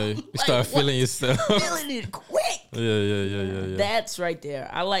 Yeah, you start feeling yourself. Feeling it quick. Yeah. That's right there.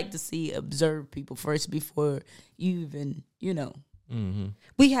 I like to observe people first before you even,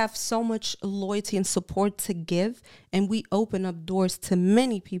 We have so much loyalty and support to give, and we open up doors to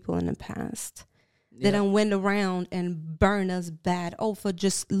many people in the past that done went around and burn us bad for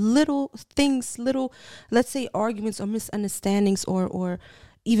just little things, let's say arguments or misunderstandings or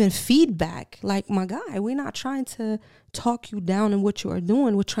even feedback. Like, my guy, we're not trying to talk you down in what you are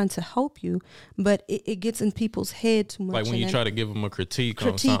doing. We're trying to help you, but it gets in people's head too much. Like when you try to give them a critique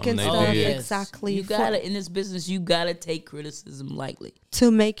on something and they stuff. did. Exactly. You gotta, in this business, you gotta take criticism lightly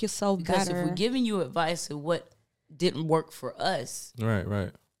to make yourself because better. if we're giving you advice and what didn't work for us,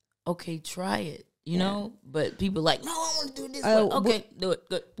 right. Okay, try it. You know, but people like, no, I want to do it this way. Okay, do it.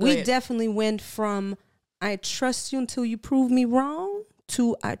 Good. Go we ahead. definitely went from I trust you until you prove me wrong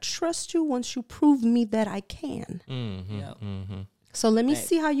to I trust you once you prove me that I can. So let me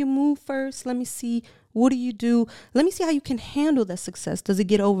see how you move first. Let me see, what do you do? Let me see how you can handle that success. Does it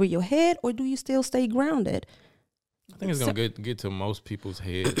get over your head or do you still stay grounded? I think it's gonna get to most people's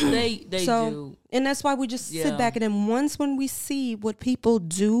heads. They do, and that's why we just sit back, and then once when we see what people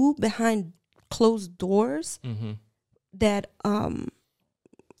do behind closed doors, that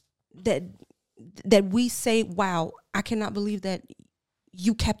we say, wow, I cannot believe that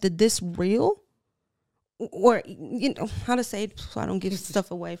you kept it this real, or how to say it so I don't give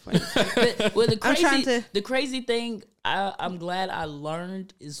stuff away for anything. Well, the crazy thing I'm glad I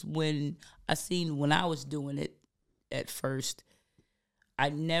learned is when I was doing it at first, I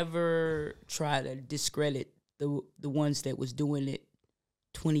never try to discredit the ones that was doing it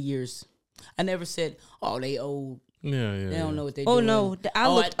 20 years. I never said, oh, they old. Yeah. They don't know what they doing. Oh, no. I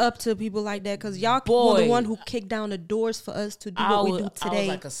looked up to people like that because y'all were the one who kicked down the doors for us to do what we do today. I was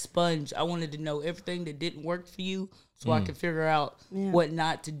like a sponge. I wanted to know everything that didn't work for you so I could figure out what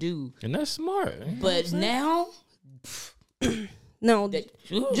not to do. And that's smart. But now... No,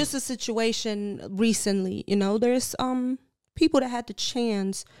 just a situation recently, there's people that had the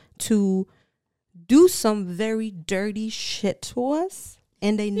chance to do some very dirty shit to us,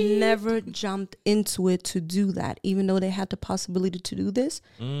 and they never jumped into it to do that, even though they had the possibility to do this.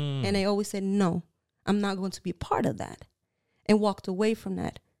 And they always said, no, I'm not going to be a part of that, and walked away from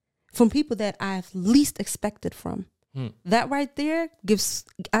that, from people that I've least expected from. That right there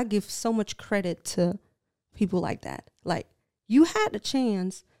I give so much credit to people like that. Like, you had the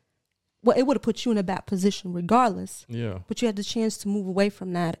chance. Well, it would have put you in a bad position regardless. Yeah. But you had the chance to move away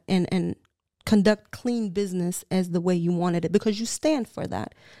from that and conduct clean business as the way you wanted it, because you stand for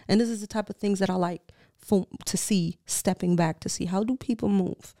that. And this is the type of things that I like to see, stepping back to see, how do people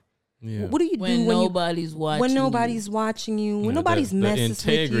move? Yeah. What do you do when nobody's watching? When nobody's watching you, when nobody's messing with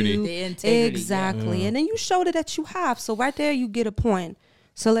you. The integrity. Exactly. Yeah. And then you showed it that you have. So right there you get a point.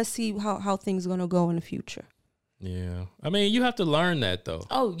 So let's see how things are going to go in the future. Yeah, I mean, you have to learn that though.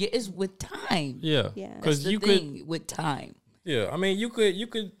 Oh yeah, it's with time. Yeah, because you could with time. Yeah, I mean, you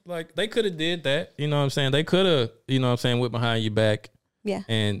could like, they could have did that. You know what I'm saying? They could have, went behind your back. Yeah,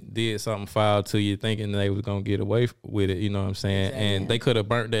 and did something foul to you, thinking they was gonna get away with it. You know what I'm saying? Exactly. And they could have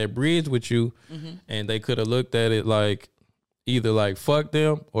burnt that bridge with you, and they could have looked at it like either like fuck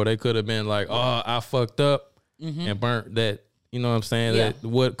them, or they could have been like, oh, I fucked up and burnt that. You know what I'm saying? Yeah. That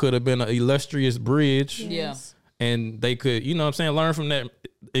what could have been an illustrious bridge. Yes. Yeah. And they could, learn from that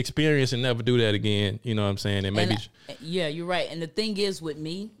experience and never do that again. You know what I'm saying? And maybe. Yeah, you're right. And the thing is with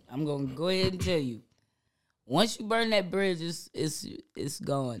me, I'm going to go ahead and tell you, once you burn that bridge, it's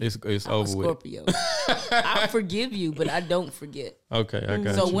gone. It's I'm over Scorpio. I forgive you, but I don't forget. Okay, I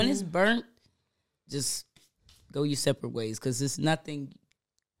got you. So when it's burnt, just go your separate ways, because it's nothing.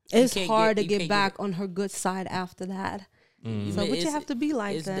 It's hard to get back on her good side after that. So but you have to be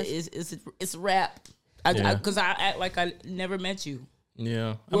like that. It's a wrap. Because I act like I never met you.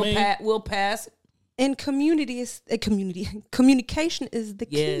 Yeah, we'll pass. And communication is the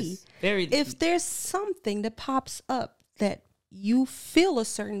key. Very. If there's something that pops up that you feel a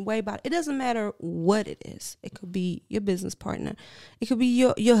certain way about, it doesn't matter what it is. It could be your business partner. It could be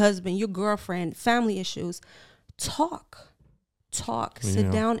your husband, your girlfriend, family issues. Talk,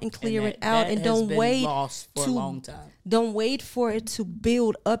 sit down and clear it out, and don't wait for a long time. Don't wait for it to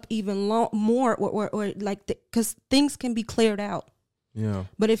build up even more, or like, because things can be cleared out. Yeah.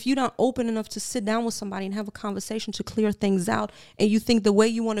 But if you don't open enough to sit down with somebody and have a conversation to clear things out, and you think the way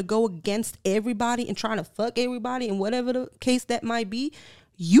you want to go against everybody and trying to fuck everybody and whatever the case that might be,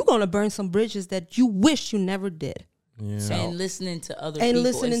 you're gonna burn some bridges that you wish you never did. Yeah. And listening to other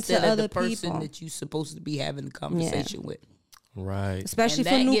people instead of the person that you're supposed to be having a conversation with. Right. Especially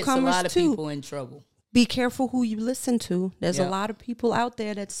for newcomers too. Gets a lot of people in trouble. be careful who you listen to. There's a lot of people out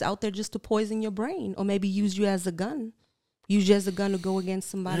there that's out there just to poison your brain or maybe use you as a gun. Use you as a gun to go against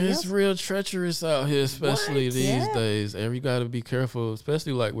somebody else. It's real treacherous out here, especially these days. And you got to be careful,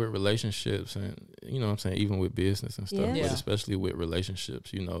 especially like with relationships and, you know what I'm saying, even with business and stuff, but especially with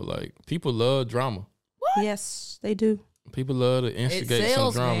relationships, you know, like people love drama. What? Yes, they do. People love to instigate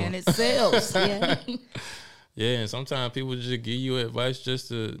some drama. Man, it sells. Yeah, and sometimes people just give you advice just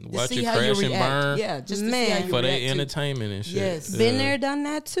to watch it crash and burn. Yeah, just to see how you for their react entertainment and shit. Yes, been there, done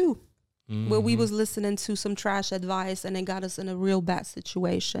that too. Where we was listening to some trash advice and it got us in a real bad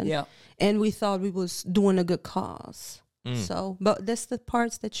situation. Yeah, and we thought we was doing a good cause. So, but that's the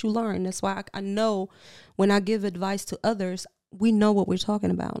parts that you learn. That's why I know when I give advice to others, we know what we're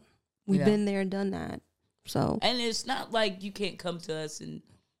talking about. We've been there and done that. So, and it's not like you can't come to us and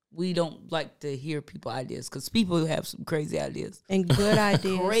we don't like to hear people ideas because people have some crazy ideas and good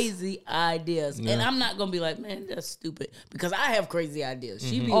ideas, crazy ideas. Yeah. And I'm not gonna be like, man, that's stupid because I have crazy ideas.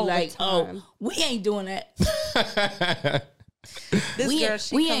 She be like, oh, we ain't doing that.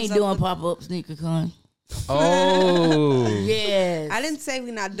 we ain't doing pop up sneaker con. Oh, yes. I didn't say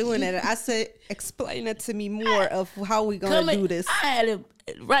we're not doing it. I said explain it to me more of how we gonna do this. I had to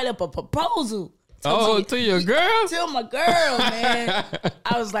write up a proposal. To your girl? To my girl, man.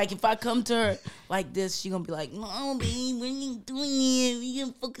 I was like, if I come to her like this, she gonna be like, no, babe, we ain't doing it. We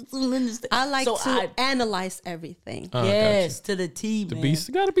gonna focus on this. I like to analyze everything. Yes, to the T, man.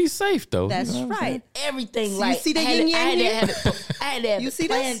 Gotta be safe, though. That's right. Everything, so like, you see the yin yang here? I had to have it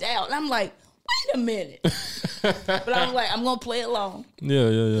planned out. And I'm like, wait a minute. But I was like, I'm gonna play along. Yeah.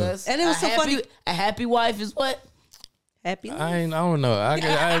 And it was so funny. A happy wife is what? Happy life. I don't know. I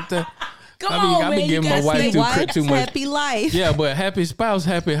have to... I be giving my wife too much. Happy life. Yeah, but happy spouse,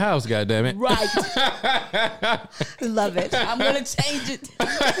 happy house, goddammit. Right. Love it. I'm going to change it.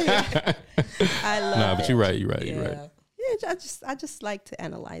 I love it. Nah, but you're right. Yeah, I just like to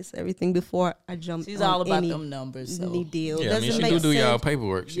analyze everything before I jump. She's all about them numbers. So. Any deal. Yeah, Doesn't she make do sense. y'all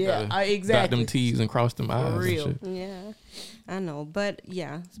paperwork. She exactly. Dot them T's and cross them I's. For real. And shit. Yeah, I know. But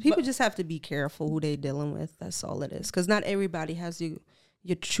yeah, people just have to be careful who they dealing with. That's all it is. Because not everybody has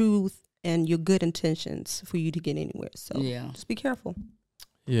your truth and your good intentions for you to get anywhere. So just be careful.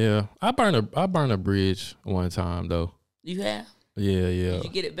 Yeah, I burned a bridge one time though. You have? Yeah. Did you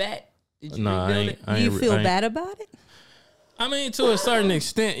get it back? Did you rebuild it? Do you feel bad about it? I mean, to a certain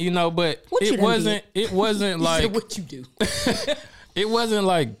extent, you know, but it wasn't like what you do. It wasn't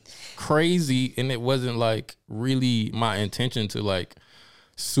like crazy, and it wasn't like really my intention to like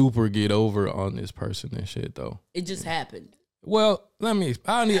super get over on this person and shit though. It just happened. Well,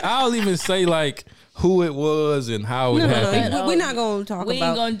 I'll even say like who it was and how it happened. We're not going to talk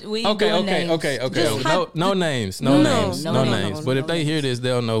about. Okay. No names. But if they hear this,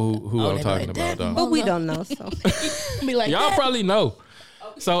 they'll know who I'm talking about. Though. But we don't know. So be like, y'all probably know.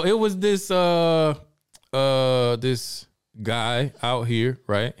 Okay. So it was this this guy out here,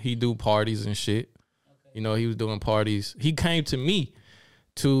 right? He do parties and shit. Okay. You know, he was doing parties. He came to me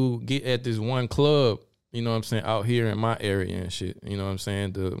to get at this one club. You know what I'm saying? Out here in my area and shit. You know what I'm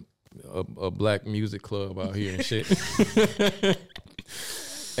saying? A black music club out here and shit.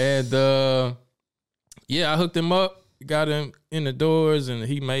 And I hooked him up, got him in the doors, and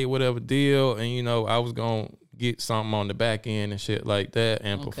he made whatever deal. And, you know, I was going to get something on the back end and shit like that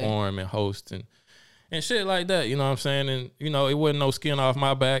and perform and host and shit like that. You know what I'm saying? And, you know, it wasn't no skin off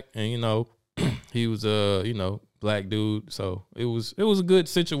my back. And, you know, he was black dude. So it was a good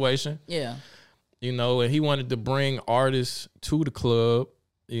situation. Yeah. You know, and he wanted to bring artists to the club,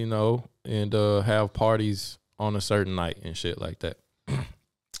 you know, and have parties on a certain night and shit like that.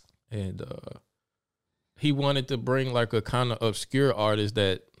 And he wanted to bring like a kind of obscure artist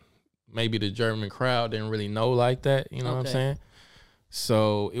that maybe the German crowd didn't really know like that, you know what I'm saying?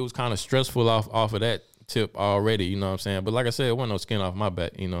 So it was kind of stressful off of that tip already, you know what I'm saying? But like I said, it wasn't no skin off my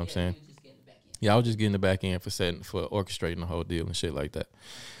back, you know what I'm saying? Yeah, I was just getting the back end for orchestrating the whole deal and shit like that.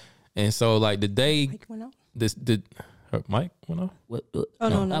 And so, like, the day Mike went out? Mike went off? What?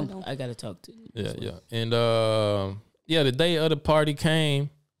 Oh, no. I got to talk to you. Yeah. And, the day of the party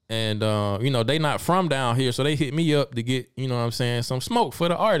came, and, you know, they not from down here, so they hit me up to get, you know what I'm saying, some smoke for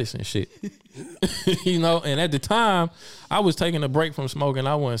the artists and shit. You know, and at the time, I was taking a break from smoking.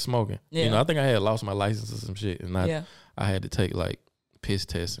 I wasn't smoking. Yeah. You know, I think I had lost my license or some shit, and I had to take, like, piss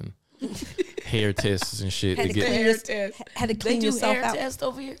tests and hair tests and shit to get hair test. Had to clean yourself hair out. Test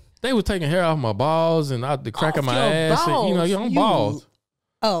over here. They were taking hair off my balls and out the crack of my ass. And, you know, your own balls.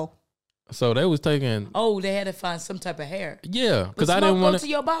 Oh. So they was taking. Oh, they had to find some type of hair. Yeah, because I didn't want to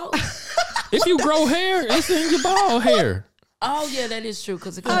your balls. If you grow hair, it's in your ball hair. Oh yeah, that is true.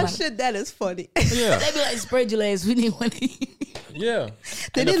 Cause Oh shit, that is funny. Yeah. They be like, spread your legs. We need one. Yeah.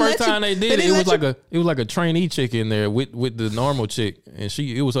 They And the didn't first let you- time they they did it, didn't it was let like it was like a trainee chick in there with the normal chick, and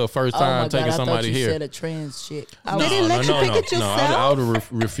it was her first Oh my time God, taking I thought somebody you here. said a trans chick. They didn't let you pick it No, I yourself? would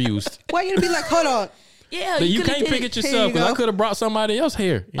have refused. Why you gonna be like, hold on? Yeah, But you coulda can't did pick it. it Here yourself you because I go. could have brought somebody else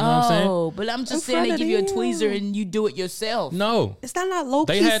here. You know what I'm saying? Oh, but I'm just In saying they front give of you a them. tweezer and you do it yourself. No, Is that not low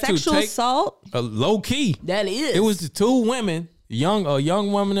They key had to sexual take- assault? low key. That is. It was the two women, a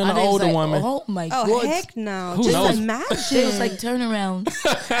young woman and I an think it's older like, woman. Oh my Oh God. heck no! Who Just knows? imagine. It was like turn around.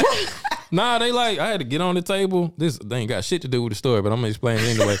 Nah, they like I had to get on the table. They ain't got shit to do with the story, but I'm gonna explain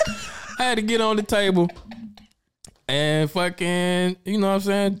it anyway. I had to get on the table and fucking, you know what I'm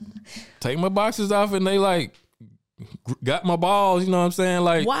saying, take my boxes off, and they like got my balls. You know what I'm saying,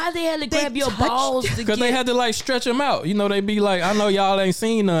 like. Why they had to grab your touched balls to Because get? they had to like stretch them out. You know, they be like, I know y'all ain't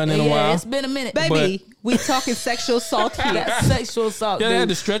seen none in a while. It's been a minute. Baby, we talking sexual assault here. That's sexual assault. Yeah, they had dude.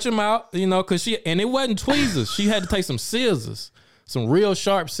 to stretch them out, you know, because and it wasn't tweezers. She had to take some scissors, some real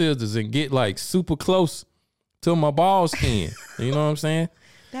sharp scissors, and get like super close to my ball skin. You know what I'm saying?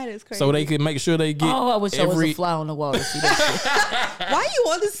 That is crazy. So they could make sure they get Oh, I wish I was every. a fly on the wall to see that shit. Why you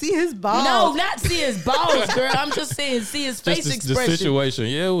want to see his balls? No, not see his balls, girl. I'm just saying see his face Just the expression. situation.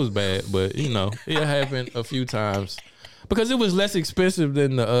 Yeah, it was bad, but you know, it happened a few times because it was less expensive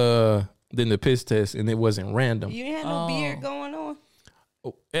than the piss test, and it wasn't random. You ain't had no beard going on.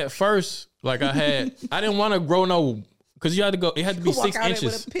 At first, like I didn't want to grow no, because you had to go. It had to be Walk 6 out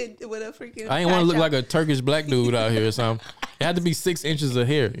inches. with a freaking. I didn't want to look patch like a Turkish black dude out here or something. It had to be 6 inches of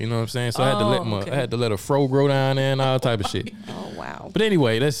hair. You know what I'm saying? So I had to let a fro grow down there and all type of shit. Oh wow. But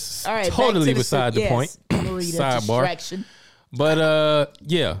anyway, that's All right, back totally to the beside the yes, point. Merita, Sidebar. distraction. But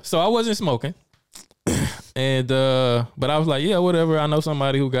yeah, so I wasn't smoking, and but I was like, yeah, whatever. I know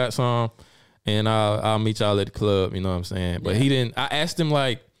somebody who got some, and I'll meet y'all at the club. You know what I'm saying? But he didn't. I asked him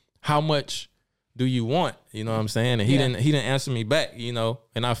like, how much do you want? You know what I'm saying? And he didn't answer me back. You know,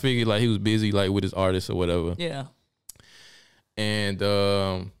 and I figured like he was busy like with his artist or whatever. Yeah. And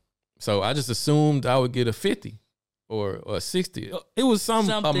so I just assumed I would get a 50 or 60. It was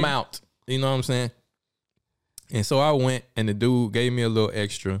something amount. You know what I'm saying? And so I went, and the dude gave me a little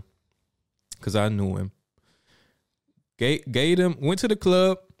extra because I knew him. Gave him, went to the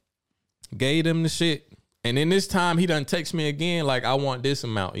club, gave him the shit. And then this time he done text me again, like, I want this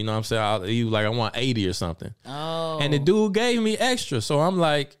amount. You know what I'm saying? He was like, I want 80 or something. Oh. And the dude gave me extra. So I'm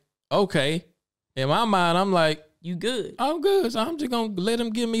like, okay. In my mind, I'm like, You good. I'm good. So I'm just going to let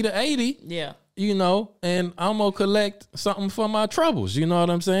him give me the 80, Yeah. you know, and I'm going to collect something for my troubles. You know what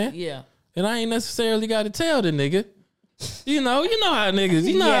I'm saying? Yeah. And I ain't necessarily got to tell the nigga. You know how niggas,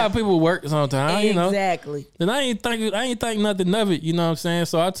 you know Yeah. how people work sometimes, you know. Exactly. And I ain't think nothing of it, you know what I'm saying?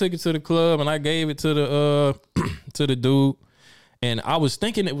 So I took it to the club and I gave it to the to the dude. And I was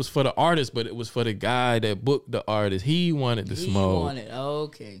thinking it was for the artist, but it was for the guy that booked the artist. He wanted to smoke.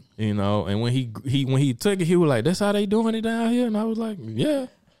 Okay. You know, and when he took it, he was like, "That's how they doing it down here," and I was like, "Yeah,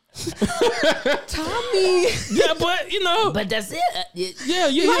 Tommy. yeah," but you know, But that's it. yeah,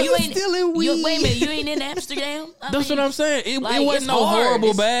 you ain't stealing weed? Wait a minute. You ain't in Amsterdam. that's what I'm saying. It like, wasn't it's no hard. horrible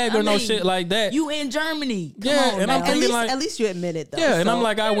It's- bag or I no mean, shit like that. You in Germany? Come Yeah, on and now. I'm thinking like, At least you admit it though. yeah, and so I'm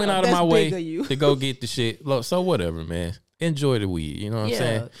like, I went out of that's my way big of you. to go get the shit. Look, so whatever, man. Enjoy the weed. You know what I'm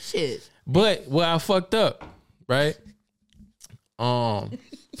saying? Shit. But where I fucked up, right?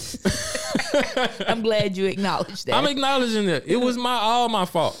 I'm glad you acknowledged that. I'm acknowledging that it was all my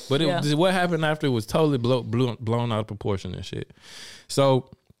fault, but what happened after was totally blown out of proportion and shit. So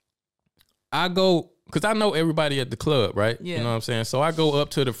I go, because I know everybody at the club, right? Yeah. You know what I'm saying? So I go up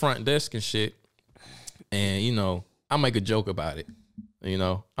to the front desk and shit, and you know, I make a joke about it. You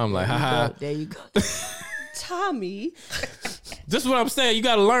know, I'm like, haha. There you go. Tommy. This is what I'm saying. You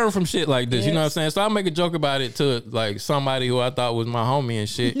got to learn from shit like this. You know what I'm saying? So I make a joke about it to like somebody who I thought was my homie and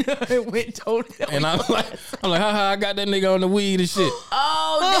shit. It went totally. And I'm like, haha, I got that nigga on the weed and shit.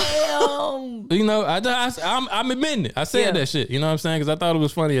 Oh damn. You know, I'm admitting it. I said that shit. You know what I'm saying? Because I thought it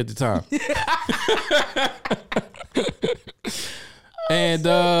was funny at the time. And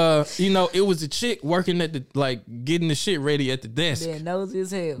you know, it was a chick working at the getting the shit ready at the desk, Being nosy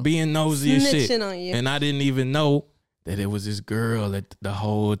as hell. being nosy as shit. Snitching on you. And I didn't even know that it was this girl at the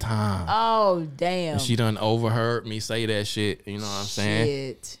whole time. Oh damn. And she done overheard me say that shit. You know what I'm saying?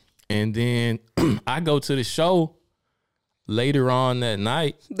 Shit. And then I go to the show later on that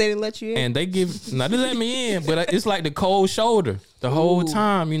night. They didn't let you in. And they let me in, but it's like the cold shoulder the whole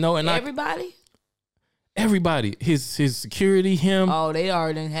time, you know. And Everybody? everybody, his security, him. Oh, they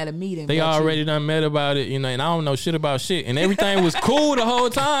already had a meeting. They already done met about it, and I don't know shit about shit. And everything was cool the whole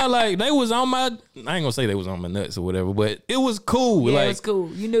time. Like, they was on my, I ain't gonna say they was on my nuts or whatever, but it was cool. Yeah, like, it was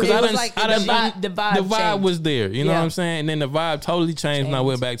cool. You knew it I was like the vibe was there. You know what I'm saying? And then the vibe totally changed when I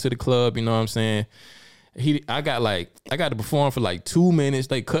went back to the club. You know what I'm saying? I got to perform for like 2 minutes.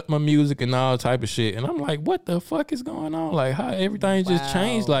 They cut my music and all type of shit. And I'm like, what the fuck is going on? Like, how everything just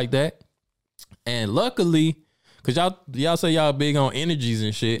changed like that? And luckily, cause y'all say y'all big on energies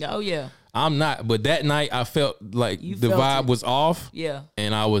and shit. Oh yeah. I'm not, but that night I felt like the vibe was off. Yeah.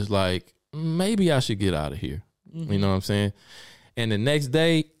 And I was like, maybe I should get out of here. You know what I'm saying? And the next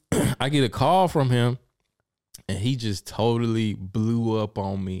day I get a call from him and he just totally blew up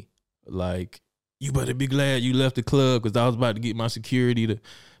on me. Like, you better be glad you left the club because I was about to get my security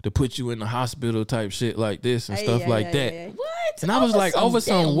to put you in the hospital type shit like this and stuff like that. What? And I was like, over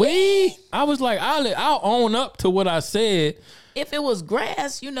some weed? I was like, I'll own up to what I said. If it was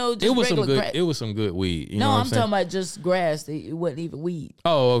grass, just It was regular grass. It was some good weed. No, I'm talking about just grass. It wasn't even weed.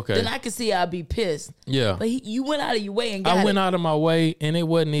 Oh, okay. Then I could see I'd be pissed. Yeah. But you went out of your way and got I went out of my way, and it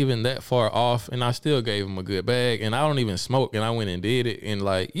wasn't even that far off, and I still gave him a good bag, and I don't even smoke, and I went and did it, and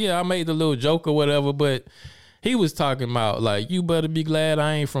like, yeah, I made the little joke or whatever, but he was talking about like, you better be glad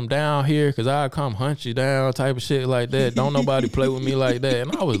I ain't from down here, because I'll come hunt you down type of shit like that. Don't nobody play with me like that.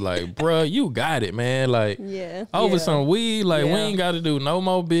 And I was like, bruh, you got it, man. Like, over some weed, like, we ain't got to do no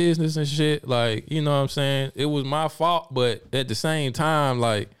more business and shit. Like, you know what I'm saying? It was my fault, but at the same time,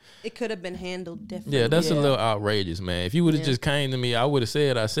 like, it could have been handled differently. Yeah, that's a little outrageous, man. If you would have just came to me, I would have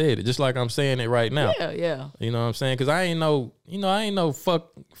said I said it, just like I'm saying it right now. Yeah. You know what I'm saying? Because I ain't no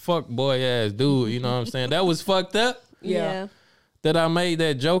fuck boy ass dude. You know what I'm saying? That was fucked up. Yeah. That I made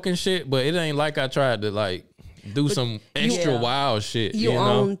that joke and shit, but it ain't like I tried to like do some extra wild shit. You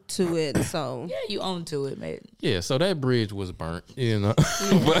own to it, so yeah, you own to it, man. Yeah, so that bridge was burnt,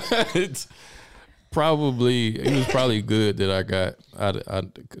 but. It was probably good that I got.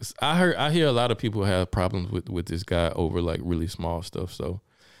 Cause I hear a lot of people have problems with this guy over like really small stuff. So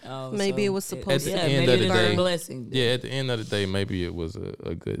maybe it was supposed to. At the end of the day, blessing. Yeah, at the end of the day, maybe it was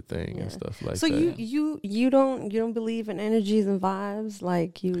a good thing and stuff like that. So you don't believe in energies and vibes?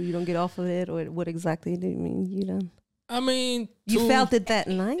 Like you don't get off of it, or what exactly do you mean? You don't. I mean, you felt it that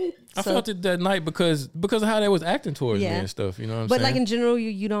night. I felt it that night because of how they was acting towards me and stuff. You know what I'm saying? But like in general,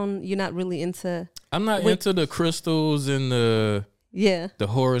 you're not really into. I'm not into the crystals and the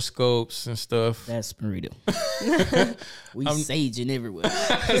horoscopes and stuff. That's Merita. We saging everywhere.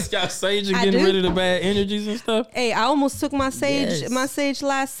 Y'all saging, getting rid of the bad energies and stuff. Hey, I almost took my sage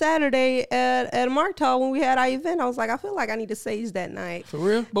last Saturday at Marktown when we had our event. I was like, I feel like I need to sage that night. For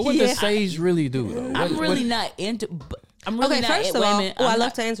real? But what does sage really do though? I'm really not into. I'm really not. First of all, I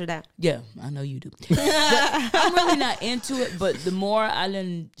love to answer that. Yeah, I know you do. But I'm really not into it. But the more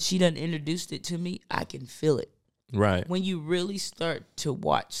she done introduced it to me, I can feel it. Right. When you really start to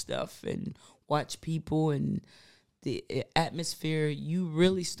watch stuff and watch people and the atmosphere, you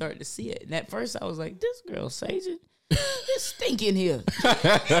really start to see it. And at first I was like, this girl saging, it's stinking here.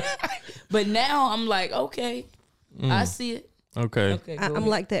 But now I'm like, okay, I see it. Okay. I'm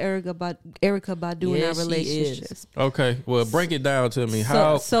like the Erica Badu in our relationships. Okay. Well, break it down to me.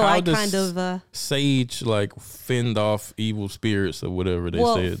 How does kind of sage like fend off evil spirits or whatever they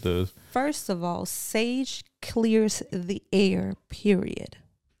say it does? First of all, sage clears the air, period.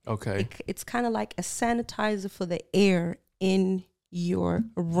 Okay. It's kind of like a sanitizer for the air in your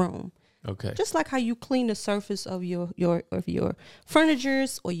room. Okay. Just like how you clean the surface of your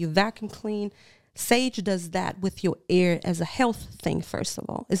furnitures or you vacuum clean. Sage does that with your air as a health thing. First of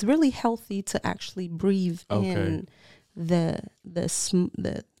all, it's really healthy to actually breathe in the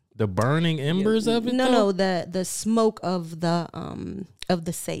burning embers of it. No, the smoke of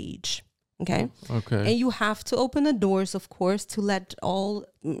the sage. Okay. And you have to open the doors, of course, to let all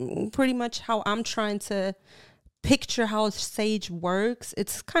pretty much how I'm trying to picture how sage works.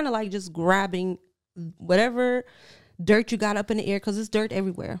 It's kind of like just grabbing whatever dirt you got up in the air, because it's dirt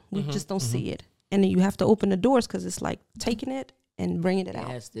everywhere. We just don't see it. And then you have to open the doors because it's like taking it and bringing it out.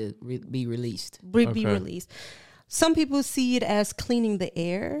 It has to be released. Be released. Some people see it as cleaning the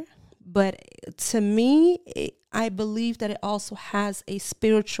air, but to me, I believe that it also has a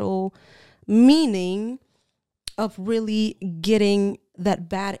spiritual meaning of really getting that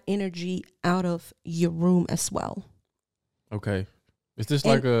bad energy out of your room as well. Okay. Is this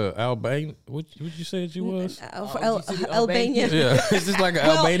like a Albanian? What you said you was? Albanian. Yeah. Is this like an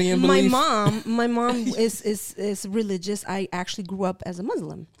Albanian belief? My mom is religious. I actually grew up as a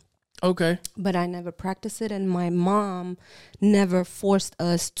Muslim. Okay. But I never practiced it, and my mom never forced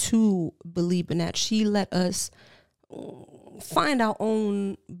us to believe in that. She let us find our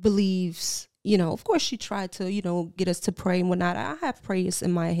own beliefs. You know, of course, she tried to, you know, get us to pray and whatnot. I have prayers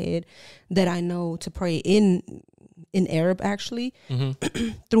in my head that I know to pray in Arab, actually,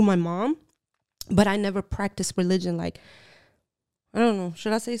 through my mom. But I never practiced religion. Like, I don't know.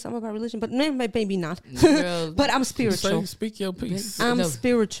 Should I say something about religion? But maybe not. Girl, but I'm spiritual. Speak your piece. I'm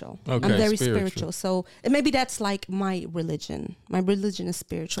spiritual. Okay, I'm very spiritual. spiritual. So and maybe that's like my religion. My religion is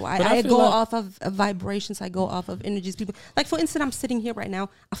spiritual. But I feel go like- off of vibrations. I go off of energies. People, like, for instance, I'm sitting here right now.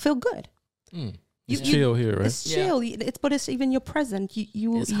 I feel good. It's chill here, right? It's chill. But it's even your present.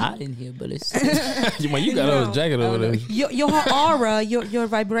 it's hot in here, but it's When you got No. a jacket over there. Your whole aura, your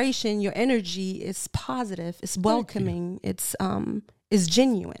vibration, your energy is positive. It's welcoming. It's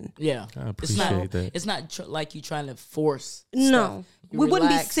genuine. yeah. I It's not. appreciate that. It's not like you trying to force. No, stuff. You we wouldn't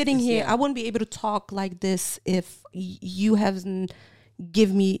be relax, sitting it's- here. yeah. I wouldn't be able to talk like this if you haven't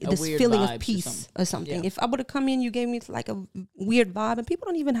give me A this weird feeling vibes of or peace something. or something. Yeah. If I would have come in, you gave me like a weird vibe, and people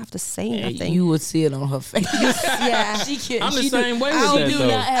don't even have to say nothing. You would see it on her face. yeah, She can't. I'm the she same way with She that, do though.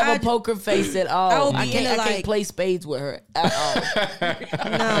 not have a poker face at all. I would I be can't. into, I like- can't play spades with her at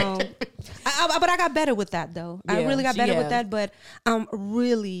all. no. But I got better with that though. I Yeah, really got she better with has. that. But I'm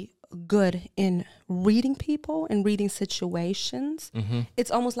really good in reading people and reading situations. It's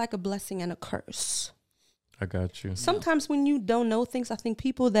almost like a blessing and a curse. I got you. Sometimes when you don't know things, I think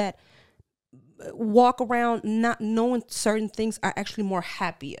people that walk around not knowing certain things are actually more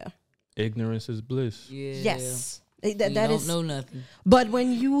happier. Ignorance is bliss. Yeah. Yes. You That don't is. know nothing. But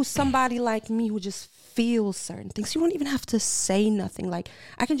when you somebody like me who just feels certain things, you don't even have to say nothing. Like,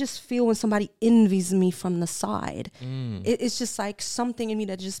 I can just feel when somebody envies me from the side. It's just like something in me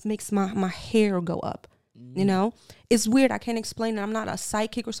that just makes my hair go up. You know, it's weird. I can't explain it. I'm not a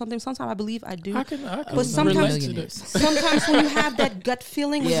psychic or something. Sometimes I believe I do. I can But sometimes- relate to that. Sometimes when you have that gut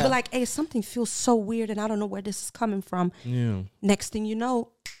feeling, when you Yeah. be like, hey, something feels so weird and I don't know where this is coming from. Yeah. Next thing you know,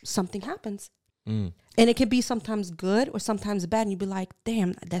 something happens. And it can be sometimes good or sometimes bad. And you be like,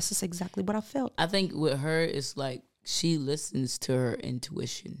 damn, that's just exactly what I felt. I think with her, it's like she listens to her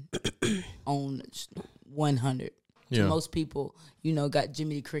intuition on 100. Yeah. To most people, you know, got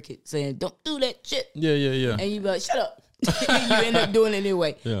Jimmy the Cricket saying, "Don't do that shit," Yeah. and you be like, "Shut up." You end up doing it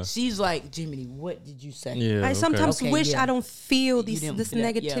anyway. Yeah. She's like, "Jiminy, what did you say?" Yeah. I sometimes Okay, wish yeah. I don't feel You this didn't this feel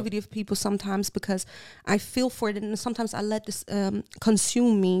that, yeah. negativity of people sometimes because I feel for it, and sometimes I let this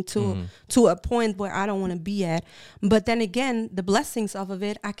consume me to a point where I don't want to be at. But then again, the blessings of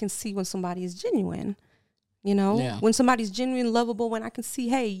it, I can see when somebody is genuine. You know, Yeah. when somebody's genuine, lovable, when I can see,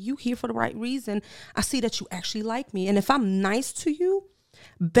 hey, you here for the right reason. I see that you actually like me, and if I'm nice to you,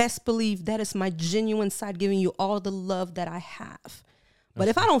 best believe that is my genuine side giving you all the love that I have. But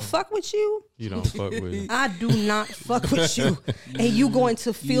if I don't fuck with you, You don't fuck with it. I do not fuck with you. And you going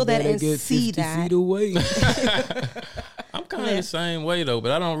to feel that and see that. Feet away. I'm kind of the same way though,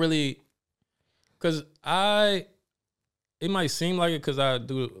 but I don't really, cause it might seem like it because I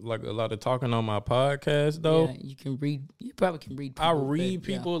do like a lot of talking on my podcast though. Yeah, you can read. You probably can read. I People, read but,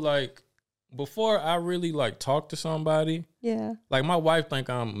 yeah. people like before I really like talk to somebody. Yeah. Like my wife think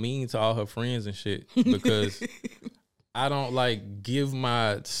I'm mean to all her friends and shit because I don't like give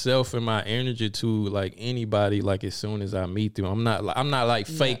myself and my energy to like anybody like as soon as I meet them. I'm not like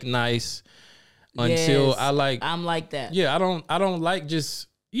fake nice until Yes, I like. I'm like that. Yeah, I don't like just,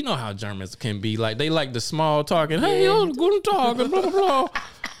 you know how Germans can be like, they like the small talking. Hey, Yeah. yo, good talk, blah blah blah.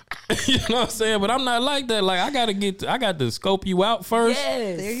 You know what I'm saying? But I'm not like that. Like I got to scope you out first,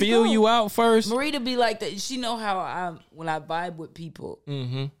 Yes. There you feel go. you out first. Merita be like that. She know how when I vibe with people.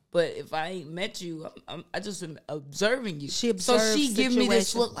 Mm-hmm. But if I ain't met you, I just am observing you. She so observes she give me this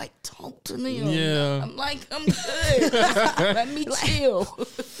situation. look like, talk to me. Yeah. I'm like, I'm good. Let me chill.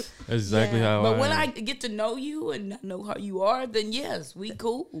 That's exactly how But when am. I get to know you and I know how you are, then yes, we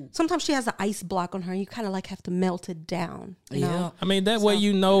cool. Sometimes she has an ice block on her. You kind of like have to melt it down. You know? I mean, that way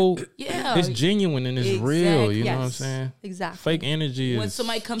you know Yeah. it's genuine and it's real. Exactly. You know what I'm Yes. saying? Exactly. Fake energy is When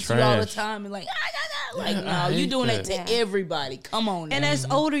somebody comes to you all the trash. time and like, like, Yeah, no, I you hate doing that. that to everybody. Come on. And now. as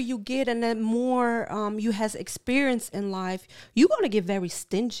older you get and the more you has experience in life, you're going to get very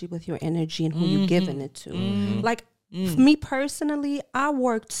stingy with your energy and who you're giving it to. Like, for me personally, I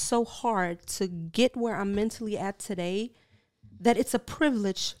worked so hard to get where I'm mentally at today that it's a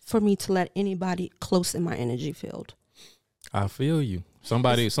privilege for me to let anybody close in my energy field. I feel you.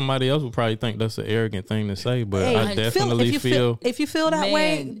 Somebody else would probably think that's an arrogant thing to say, but Hey, I definitely feel if you feel that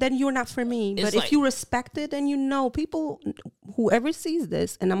way, Man. then you're not for me. It's But like- if you respect it, then you know people, whoever sees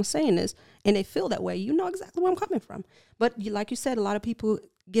this, and I'm saying this, and they feel that way, you know exactly where I'm coming from. But like you said, a lot of people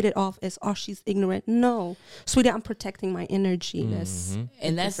get it off as, oh, she's ignorant. No, sweetie, I'm protecting my energy.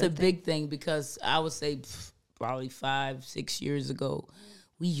 And that's a big thing because I would say probably 5-6 years ago,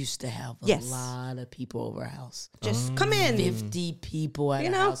 we used to have a lot of people over our house. Just come in. 50 people at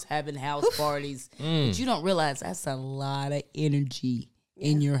a house having house parties. But you don't realize that's a lot of energy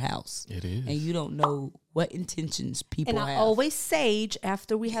in your house. It is. And you don't know what intentions people And have. I always sage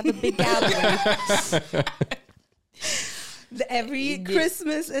after we have a big gathering. Every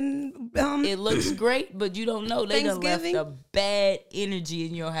Christmas and It looks great, but you don't know. They done left Thanksgiving. a bad energy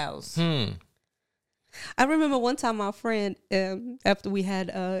in your house. I remember one time my friend, after we had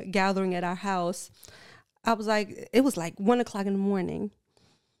a gathering at our house, I was like, it was like 1:00 in the morning.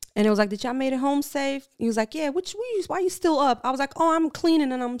 And it was like, did y'all made it home safe? He was like, yeah, why you still up? I was like, oh, I'm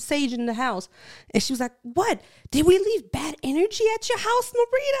cleaning and I'm saging the house. And she was like, what? Did we leave bad energy at your house,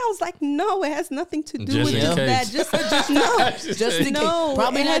 Merita? I was like, no, it has nothing to do Just with in just case. bad. Just no. Just in No, case.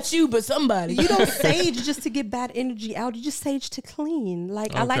 Probably it not has- you, but somebody. You don't sage just to get bad energy out. You just sage to clean.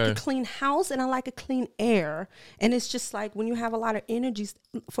 Like I like a Okay. clean house and I like a clean air. And it's just like when you have a lot of energies.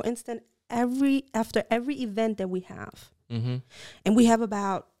 For instance, after every event that we have, and we have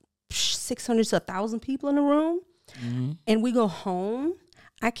about 600 to 1,000 people in the room, and we go home,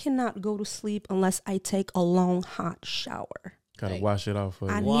 I cannot go to sleep unless I take a long hot shower. gotta wash it off.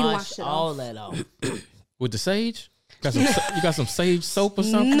 I need to Wash wash it all off. that off. With the sage? You got some sage soap or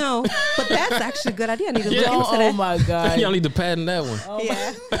something? No, but that's actually a good idea. I need to look Oh, into that. my God. Y'all need to patent that one.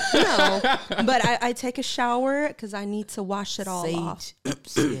 Yeah. No, but I take a shower because I need to wash it all off. Sage,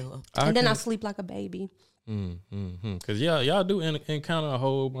 upscale. And then I sleep like a baby. Because y'all do encounter a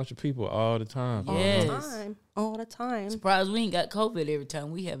whole bunch of people all the time. Yes. All the time. Surprised we ain't got COVID every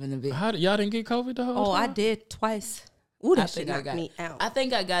time we have an event. Y'all didn't get COVID the whole Oh, I time? did twice. Ooh, I that shit think I knocked got me out. I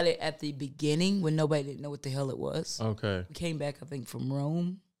think I got it at the beginning when nobody didn't know what the hell it was. Okay. We came back, I think, from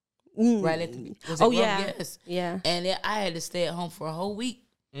Rome. Mm. Right at the was it Oh, Rome? yeah. Yes. Yeah. And I had to stay at home for a whole week.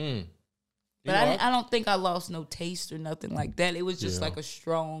 Mm. But I don't think I lost no taste or nothing like that. It was just like a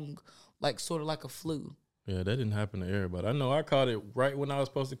strong, like sort of like a flu. Yeah, that didn't happen to everybody. I know I caught it right when I was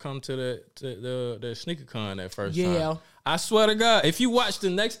supposed to come to the sneaker con that first time. I swear to God, if you watch the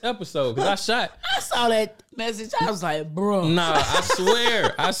next episode, because I shot. I saw that message. I was like, bro. Nah,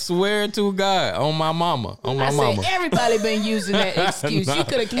 I swear to God, on my mama, I said, everybody been using that excuse. You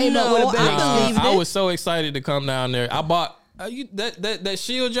could have came up with a better excuse. believed I it. was so excited to come down there. I bought that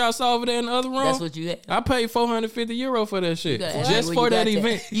shield y'all saw over there in the other room. That's what you had. I paid €450 for that shit gotta ask just me for where you that got that.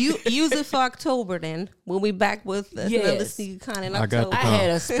 event. You use it for October then. We'll be back with another Yes. sneaker con in I got October. I had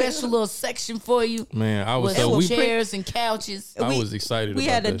a special little section for you Man, I was with so some we. chairs and couches. I was excited. We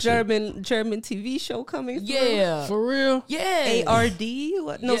about had a that shit. German TV show coming through. Yeah. For real. Yeah. ARD?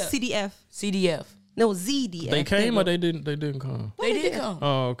 What? No, Yeah. CDF. CDF. No, ZDF. They came or they didn't. They didn't come. They did come.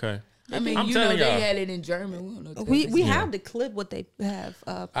 Oh, okay. I mean, I'm you know telling they y'all. had it in German. We don't know what the We hell they said. have the clip what they have.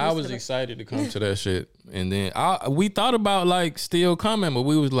 I was posted. excited to come to that shit, and then we thought about like still coming, but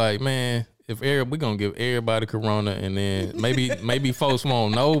we was like, man, if we gonna give everybody corona, and then maybe folks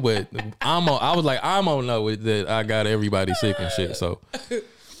won't know, but I was like, I'm gonna know that I got everybody sick and shit. So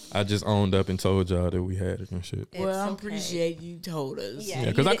I just owned up and told y'all that we had it and shit. Well, I okay. appreciate you told us. Yeah,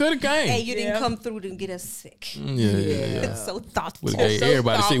 because I could have came. Hey, you Yeah. didn't come through to get us sick. Yeah. It's so thoughtful. Would have gave So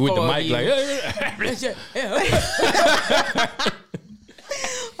everybody sick with the thoughtful of mic you. like.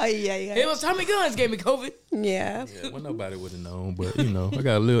 It was Tommy Guns gave me COVID. Yeah. Well, nobody would have known, but I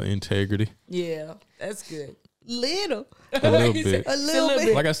got a little integrity, Yeah, that's good. Little. a little bit. A little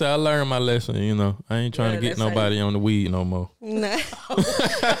bit. Like I said, I learned my lesson. I ain't trying Yeah, to get that's how nobody on the weed no more. Nah.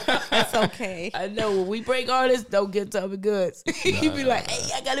 That's okay. I know when we break artists, don't get Tommy Guns. You be like,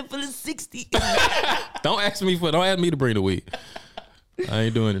 hey, I got it for the 60. Don't ask me to bring the weed. I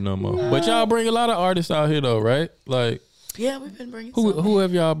ain't doing it no more. But y'all bring a lot of artists out here though, right? Like Yeah, we've been bringing some. who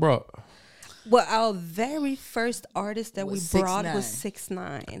have y'all brought? Well, our very first artist that Was we brought 6ix9ine. was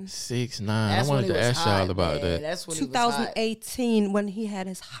 6ix9ine. 6ix9ine. That's I when wanted it to was ask hot, y'all about man. that. That's when it was hot. 2018 when he had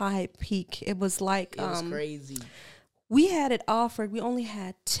his high peak. It was like It was crazy. we had it offered. We only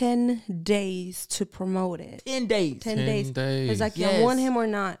had 10 days to promote it. 10 days. 10 10 days. days. It's like, Yes. you want him or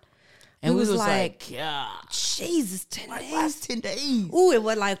not? And we we was like, like, yeah. Jesus, 10 Why days. 10 days? Ooh, it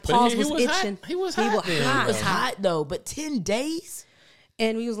was like But Paul's he was was hot. itching. He was hot then, hot. It was hot though, but 10 days?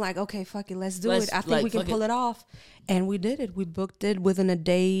 And we was like, okay, fuck it, let's do Let's, it. I think like, we can fuck pull it. it off. And we did it. We booked it within a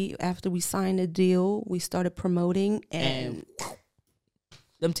day after we signed the deal. We started promoting and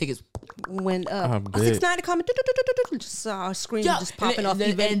Them tickets went up. I'm dead. 6 9 to comment. Just saw our screen just popping off.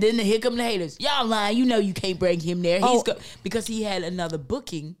 And then here come the haters. Y'all lying. You know you can't bring him there. Because he had another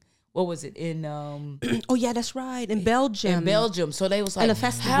booking. What was it in? Oh yeah, that's right. In Belgium. In Belgium. So they was like, a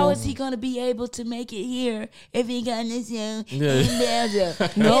festival. how is he gonna be able to make it here if he got this in Belgium?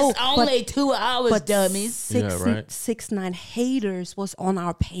 No, it's only 2 hours, dummies. 6 9 haters was on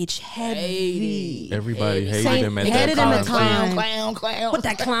our page heavy. Everybody hated him at that time. Clown. What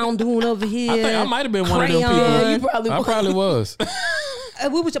that clown doing over here? I think I might have been one of them people. Crayon. You probably was.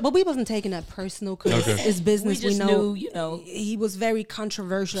 But we wasn't taking that personal because it's business. We just knew, he was very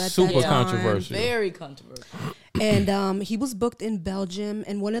controversial at Super that time. controversial. Very controversial. And he was booked in Belgium,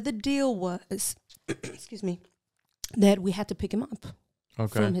 and one of the deal was, excuse me, that we had to pick him up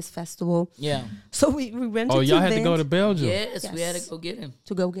from his festival. Yeah. So we rented. Oh, y'all had vans. to go to Belgium. Yes, we had to go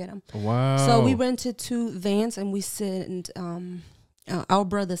get him. Wow. So we rented 2 vans, and we sent our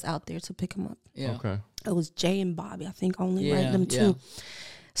brothers out there to pick him up. Yeah. Okay. It was Jay and Bobby, I think, only random too.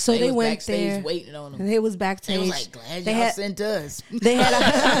 So they went backstage there waiting on him. And they was backstage. They was like, glad y'all sent us. They had.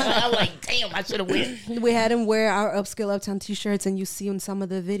 I was like, damn, I should have went. We had him wear our Upscale Uptown t-shirts, and you see in some of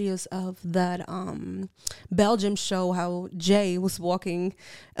the videos of that Belgium show how Jay was walking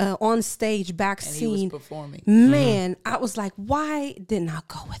on stage back and scene. He was performing. Man, I was like, why didn't I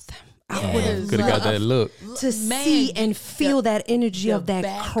go with them? I would have could have got that look to see and feel that energy of that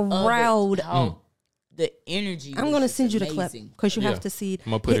crowd. The energy. I'm gonna send you the clip because you have to see it.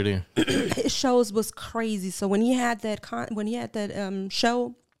 I'm gonna put it in. His shows was crazy. So when he had that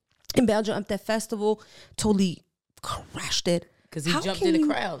show in Belgium at that festival, totally crashed it. Because he jumped in the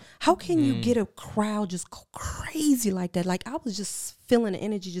crowd. How can you get a crowd just go crazy like that? Like I was just feeling the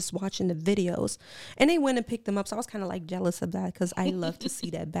energy just watching the videos, and they went and picked them up. So I was kind of like jealous of that because I love to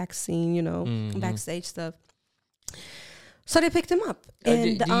see that back scene, backstage stuff. So they picked him up.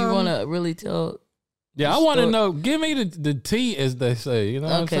 And do you want to really tell? Yeah, I want to know. Give me the tea, as they say. You know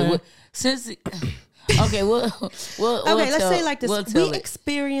what I'm saying? Well, since okay, let's say like this. We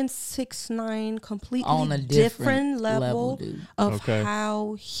experienced 6 9 completely on a different level of Okay.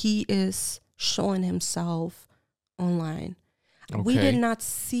 how he is showing himself online. We did not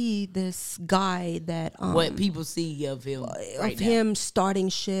see this guy that what people see of him him starting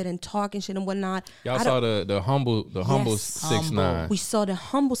shit and talking shit and whatnot. Y'all saw the humble 6ix9ine. We saw the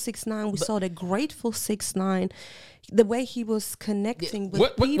humble 6ix9ine. We saw the grateful 6ix9ine. The way he was connecting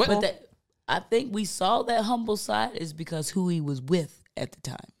with people. I think we saw that humble side is because who he was with at the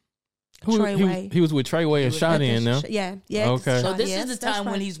time. He was with Treyway and Shotty and them. Yeah. Okay. So this is the time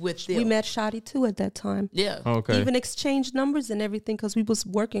when he's with them. We met Shotty too at that time. Yeah. Okay. Even exchanged numbers and everything because we was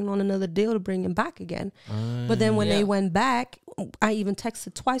working on another deal to bring him back again. But then when they went back, I even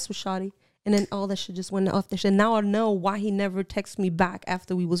texted twice with Shotty. And then all that shit just went off the shit. Now I know why he never texted me back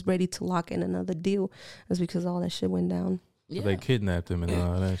after we was ready to lock in another deal. It's because all that shit went down. So they kidnapped him and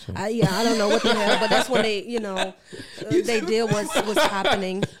all that shit. I don't know what the hell, but that's when they, they deal was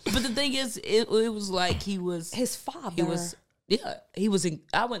happening. But the thing is, it was like he was his father. He was in.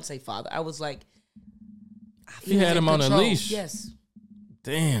 I wouldn't say father. I was like, he had him on a leash. Yes.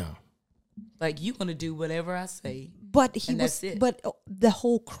 Damn. Like you gonna do whatever I say. But but the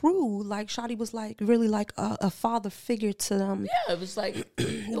whole crew, like Shotty was like really like a father figure to them. Yeah, it was like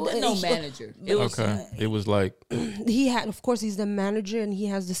there was no manager. It was like he had, of course, he's the manager and he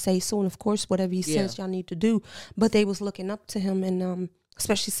has to say so, and of course, whatever he says, y'all need to do. But they was looking up to him, and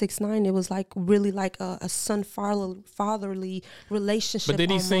especially 6ix9ine, it was like really like a son fatherly relationship. But did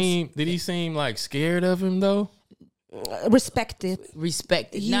he seem like scared of him though? Respected,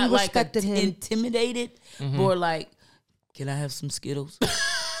 he not respected like intimidated, or like, can I have some Skittles?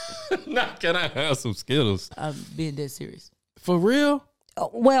 Can I have some Skittles? I'm being dead serious. For real?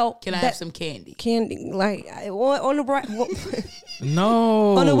 Well, can I have some candy? Like on the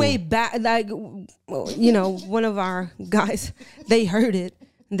no, on the way back, like one of our guys, they heard it.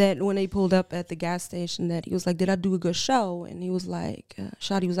 That when they pulled up at the gas station, that he was like, did I do a good show? And he was like,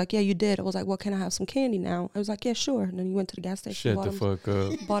 Shotty was like, yeah, you did. I was like, well, can I have some candy now? I was like, yeah, sure. And then he went to the gas station. Shut the fuck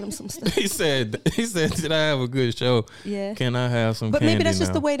up. Bought him some stuff. He said, did I have a good show? Yeah. Can I have some candy But maybe that's just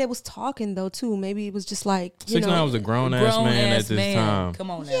now? the way they was talking, though, too. Maybe it was just like, 6ix9ine was a grown-ass man at this time. Come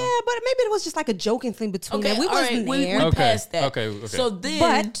on now. Yeah, but maybe it was just like a joking thing between them. We wasn't there. We passed that. Okay. So then.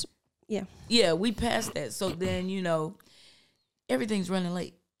 But, yeah, we passed that. So then, everything's running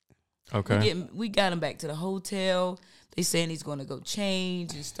late. Okay. We got him back to the hotel. They saying he's going to go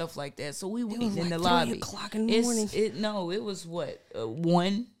change and stuff like that. So we waiting in the lobby. 3:00 in the morning. It was what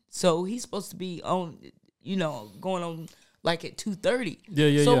 1. So he's supposed to be on, going on like at 2:30.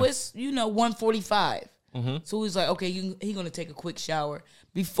 Yeah. So it's 1:45. So he was like, okay, he gonna take a quick shower.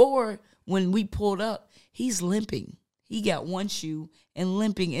 Before, when we pulled up, he's limping. He got one shoe and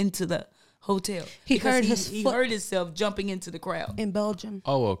limping into the hotel. He because hurt he hurt himself jumping into the crowd. in Belgium.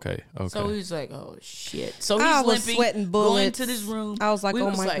 Oh, okay. So he was like, oh, shit. So he's I was limping, sweating going bullets. to this room. I was like,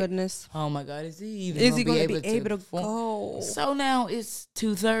 oh my goodness. Oh my God, is he even Is he going going to to be able to perform? go? So now it's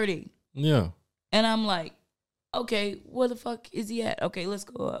 2:30. Yeah. And I'm like, okay, where the fuck is he at? Okay, let's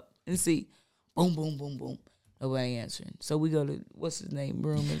go up and see. Boom, boom, boom, boom. Nobody answering. So we go to, what's his name,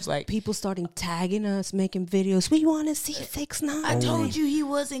 room. It's like, People starting tagging us, making videos. We want to see 6ix9ine. I told you he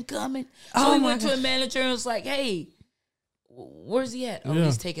wasn't coming. So Oh we my went to God. a manager and was like, hey, where's he at? Oh, Yeah.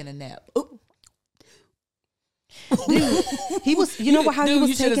 he's taking a nap. Ooh. He was, you know how he Dude, you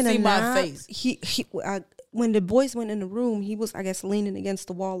was should've taking a seen my nap? face. When the boys went in the room, he was, I guess, leaning against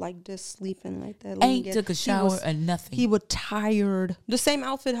the wall like this, sleeping like that. leaning Ain't against- took a he shower was- or nothing. He was tired. The same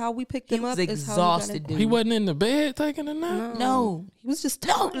outfit how we picked He him was up is how exhausted, dude. He wasn't in the bed taking a nap? No. He was just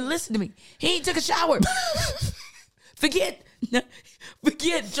No, tired. listen to me. He ain't took a shower. Forget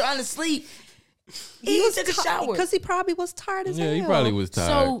trying to sleep. He ain't took a shower. because he probably was tired as hell. Yeah, he probably was tired.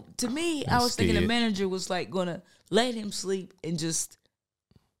 So to me, I was thinking the scared. manager was like gonna let him sleep and just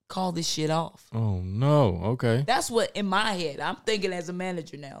call this shit off. Oh, no. Okay. That's what in my head I'm thinking as a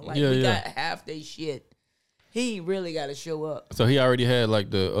manager now. Like Yeah, we yeah. got half their shit. He really got to show up. So he already had like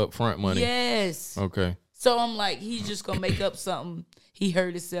the upfront money. Yes. Okay. So I'm like, he's just gonna make up something. He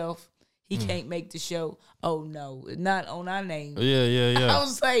hurt himself. He Hmm. can't make the show. Oh no, not on our name. Yeah, yeah, I yeah.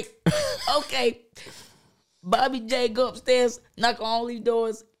 was like, okay, Bobby J, go upstairs, knock on all these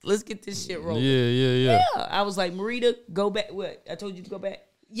doors. Let's get this shit rolling. Yeah, yeah, yeah. Yeah. I was like, Merita, go back. What? I told you to go back.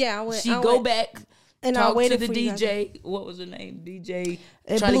 Yeah, I went. She I go went, back. and I Talk to waited the for you guys. DJ. What was her name? DJ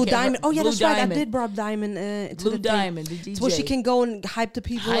Blue to get her- Diamond. Oh yeah, Blue that's right. I Diamond. did Bob Diamond to Blue the thing. Diamond, the DJ. So she can go and hype the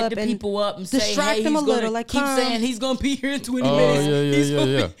people Hype up the and people up and say, distract hey, them he's a gonna little. Like, keep come. saying he's gonna be here in 20 Oh, minutes. yeah, yeah, He's yeah,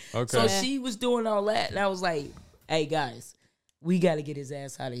 gonna yeah. be- Okay. So she was doing all that, and I was like, hey guys, we got to get his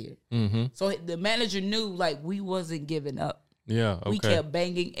ass out of here. Mm-hmm. So the manager knew like we wasn't giving up. Yeah, okay. We kept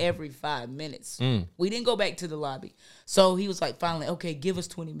banging every 5 minutes. Mm. We didn't go back to the lobby. So he was like, finally, okay, give us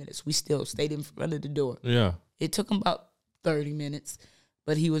 20 minutes. We still stayed in front of the door. Yeah. It took him about 30 minutes,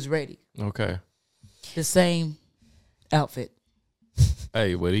 but he was ready. Okay. The same outfit.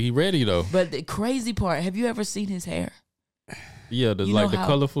 Hey, but he ready though. But the crazy part, have you ever seen his hair? Yeah, the You like know the how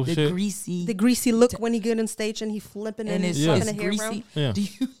colorful the shit. greasy The greasy look when he get on stage and he flipping and and it's, flipping it's the hair greasy. around. Yeah. Do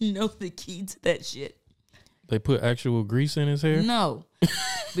you know the key to that shit? They put actual grease in his hair. No.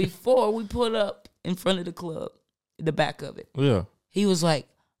 Before we put up in front of the club, the back of it, Yeah. he was like,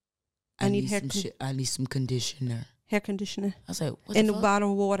 I, I need need hair some con- shit. I need some conditioner. Hair conditioner I was like, what and the a fuck?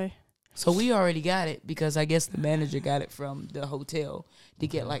 bottle of water. So we already got it because I guess the manager got it from the hotel to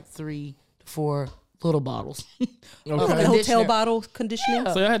get like 3 to 4 little bottles. Okay. The Conditioner. hotel bottle conditioner.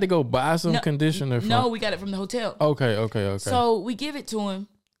 Yeah. So I had to go buy some conditioner. From, No, we got it from the hotel. Okay. Okay. So we give it to him.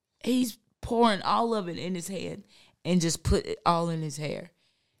 He's pouring all of it in his head and just put it all in his hair.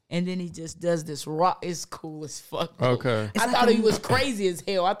 And then he just does this rock. It's cool as fuck. Though. Okay. I thought he was crazy as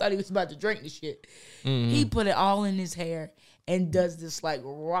hell. I thought he was about to drink the shit. Mm-hmm. He put it all in his hair and does this like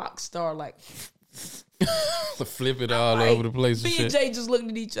rock star like. To flip it all like, over the place and B and shit. J just looked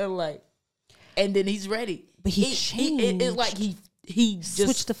at each other like, and then he's ready. But he It's changed. like he just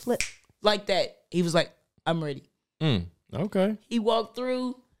Switch the flip. like that. He was like, I'm ready. Okay. He walked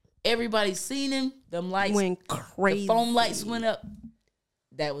through. Everybody seen him. Them lights, Went crazy. the foam lights went up.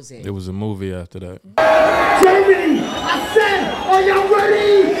 That was it. It was a movie after that. Germany, I said, are y'all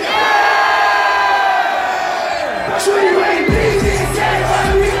ready? Sure you ain't busy, say I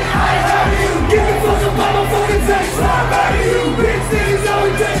heard you. Give a fuck about my fucking sex. I'm you, big cities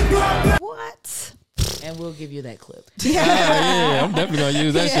always take What? And we'll give you that clip. Yeah, I'm definitely gonna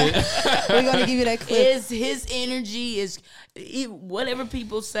use that shit. We're gonna give you that clip. His energy is whatever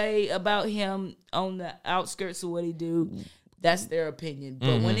people say about him on the outskirts of what he do. That's their opinion.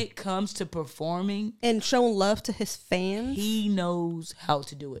 But when it comes to performing, And showing love to his fans. he knows how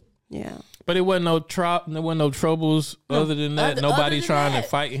to do it. Yeah. But it wasn't there wasn't no troubles other than that. other Nobody than trying that. to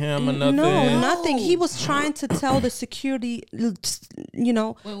fight him or nothing. No, nothing. He was trying to tell the security, you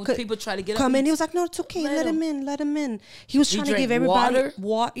know, When could people try to get come up, in. He was like, "No, it's okay. let Let him him. in. Let him in." He was trying to drank give everybody water,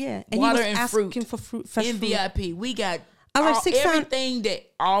 water. Yeah, and water he was and asking fruit for fruit, fresh in fruit. VIP. We got I was like, everything that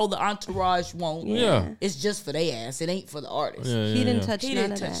all the entourage want. Yeah. It's just for their ass. It ain't for the artist. Yeah, He didn't yeah. touch He none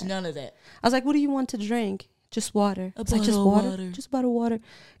didn't of touch that. none of that. I was like, "What do you want to drink? Just water." It's like, "Just bottle of water. water. Just a bottle of water.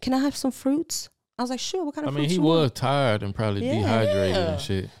 Can I have some fruits?" I was like, sure, what kind I of mean, fruits he you was want? tired and probably Yeah. dehydrated and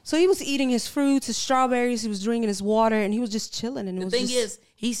shit. So he was eating his fruits, his strawberries. He was drinking his water, and he was just chilling. And The thing is,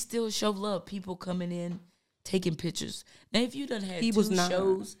 he still showed love. People coming in, taking pictures. Now, if you done had He two was not.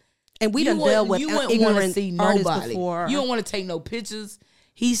 shows, and we you done wouldn't- dealt with you wouldn't want to ignorant see artists nobody. before. You don't want to take no pictures.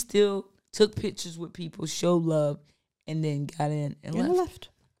 He still took pictures with people, showed love, and then got in and And left.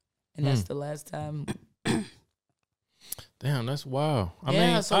 And that's the last time. Damn, that's wild. I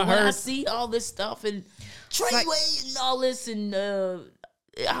Yeah, mean, so I when heard. I see all this stuff and Treyway and all this, and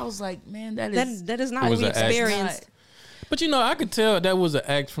I was like, man, that is That is not It what was we an act. experienced. But I could tell that was an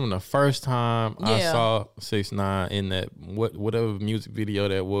act from the first time I Yeah. saw 6ix9ine in that whatever music video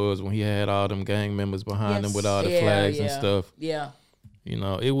that was when he had all them gang members behind him with all the flags and stuff. Yeah,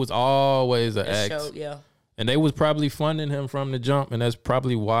 It was always an that act. showed, yeah. And they was probably funding him from the jump, and that's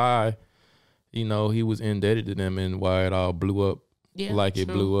probably why, he was indebted to them and why it all blew up like it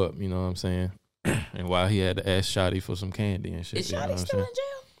true. blew up, you know what I'm saying? And why he had to ask Shotty for some candy and shit. Is you know Shotty what I'm still in saying?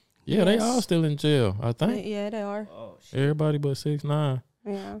 jail? Yeah, they Yes. all still in jail, I think. Yeah, they are. Oh shit. Everybody but 6ix9ine.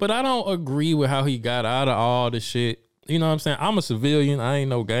 Yeah. But I don't agree with how he got out of all the shit. You know what I'm saying? I'm a civilian. I ain't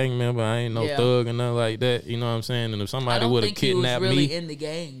no gang member. I ain't no Yeah. thug or nothing like that. You know what I'm saying? And if I somebody don't would have think he was kidnapped really me, in the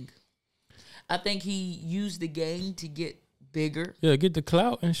gang. I think he used the gang to get bigger. yeah, get the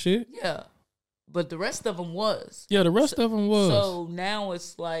clout and shit. Yeah, but the rest of them was. Yeah, the rest of them was. So now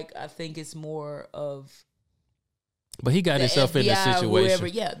it's like I think it's more of But he got the himself in the FBI, situation. whoever,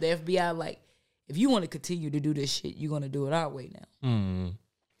 yeah, the FBI. Like, if you want to continue to do this shit, you're gonna do it our way now. Mm.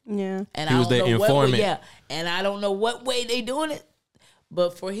 Yeah. And He I was don't their know what way, informant. yeah, and I don't know what way they doing it,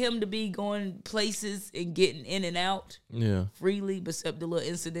 but for him to be going places and getting in and out Yeah. freely, except the little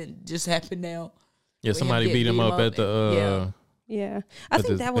incident just happened now. Yeah, For somebody him beat him getting up at the Yeah. I At think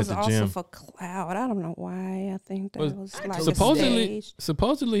the- that was at the also gym. for cloud. I don't know why. I think that Was- was I like totally- a stage.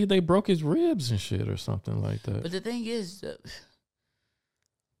 supposedly they broke his ribs and shit or something like that. But the thing is,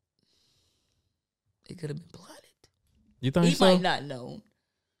 it could have been plotted. You think He so? might not know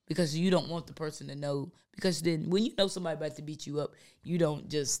because you don't want the person to know. Because then when you know somebody about to beat you up, you don't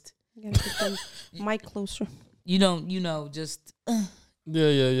just, You gotta get the mic closer. you don't, just,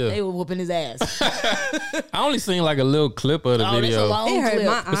 Yeah. they were whooping his ass. I only seen like a little clip of the Oh, that's video. a long It hurt clip.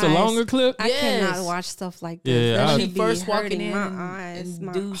 my eyes. It's a longer clip? I Yes. cannot watch stuff like that. Yeah, That I- When should he be first walking hurting in my and, eyes, and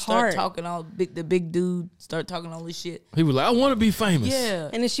my dude start heart. talking the big dude start talking all this shit. He was like, I want to be famous. Yeah.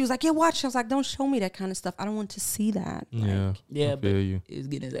 And then she was like, "Yeah, watch." I was like, "Don't show me that kind of stuff. I don't want to see that." Yeah. Yeah, I but feel you. he was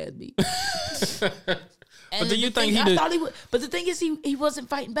getting his ass beat. But do you the think thing- he I did? thought he would, but the thing is, he wasn't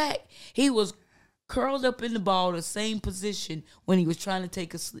fighting back. He was curled up in the ball, the same position when he was trying to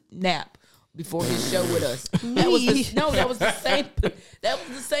take a nap before his show with us. That was the same. That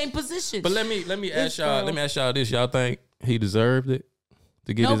was the same position. But let me ask y'all. girl- Let me ask y'all this. Y'all think he deserved it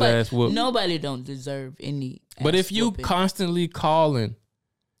to get his ass whooped? Nobody don't deserve any. But ass if you whooping. constantly calling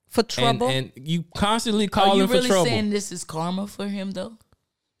For trouble. and you constantly are calling you really for trouble, saying this is karma for him though?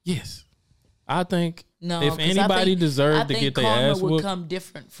 yes, I think No. if 'cause I anybody think- deserved I to think get their karma ass would whooped, come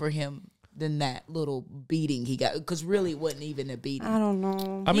different for him than that little beating he got. Because really, it wasn't even a beating. I don't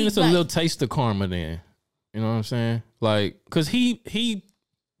know. I mean, it's a like- little taste of karma then. You know what I'm saying? Like, cause he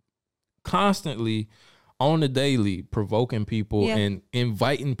constantly on the daily provoking people Yeah. and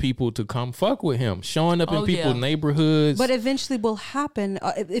inviting people to come fuck with him, showing up in Oh, people's yeah. neighborhoods. But eventually will happen.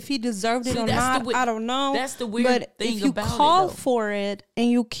 If he deserved it See, or that's the not, we- I don't know. that's the weird but thing if you about it, call though. for it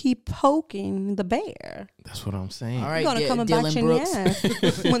and you keep poking the bear, That's what I'm saying. All right, you're gonna yeah, come and bite Dylan your Brooks.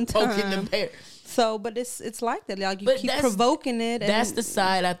 ass one Poking the time. bear. So, but it's like that. Like you But keep that's- provoking it. That's and the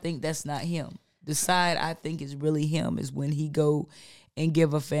side I think that's not him. The side I think is really him is when he go and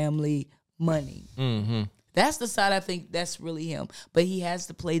give a family money. Mm-hmm. That's the side I think that's really him. But he has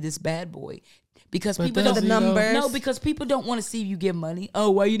to play this bad boy because But people does don't he, though? numbers. No, because people don't want to see you give money. Oh,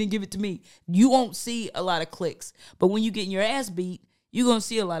 why you didn't give it to me? You won't see a lot of clicks. But when you getting your ass beat, you're gonna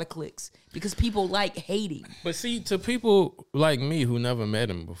see a lot of clicks because people like hating. But see, to people like me who never met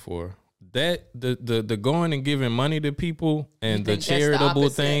him before, that the going and giving money to people and You the think that's the charitable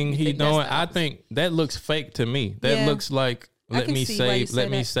opposite? thing You he think that's doing, the I opposite? think that looks fake to me. That Yeah. looks like let can me see why you save let say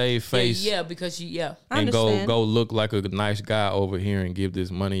me that. save face Yeah, because I and understand. go look like a nice guy over here and give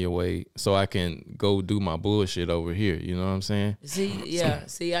this money away so I can go do my bullshit over here. You know what I'm saying? see,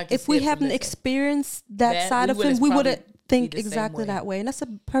 I can if see we it from haven't that side. experienced that That, side we of would him, we probably wouldn't be think the same exactly way. that way. And that's a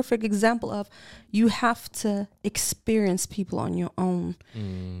perfect example of you have to experience people on your own.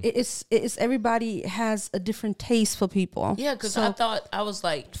 Mm. It's everybody has a different taste for people. Yeah, because So, I thought, I was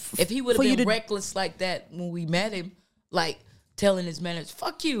like, if he would for have you been to- reckless like that when we met him, like telling his manager,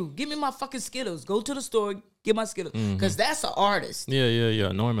 fuck you, give me my fucking Skittles, go to the store, Get my Skittles. Because that's an artist.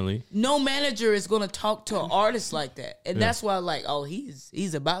 Yeah. Normally. No manager is going to talk to an artist like that. And that's why, like, oh,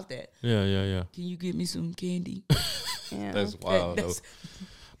 he's about that. Yeah. Can you get me some candy? That's wild, though.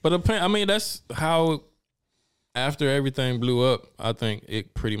 But I mean, that's how, after everything blew up, I think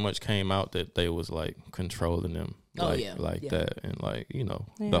it pretty much came out that they was, like, controlling them. Like that. And, like, you know,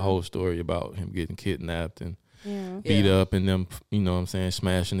 the whole story about him getting kidnapped and beat up and them, you know what I'm saying,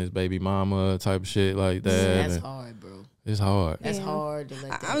 smashing his baby mama type of shit like that. That's hard, bro. It's hard. That's hard to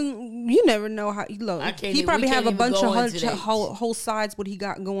let that. You never know how. Look, he probably have a bunch of whole sides what he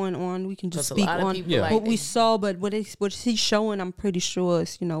got going on. We can just speak on what we saw, but what he's showing, I'm pretty sure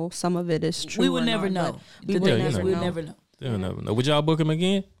is, you know, some of it is true. We would never know. We would never know. They'll never know. Would y'all book him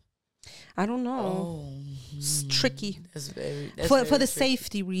again? I don't know. It's tricky. That's for the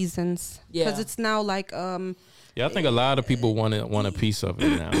safety reasons. Because it's now like I think a lot of people want a piece of it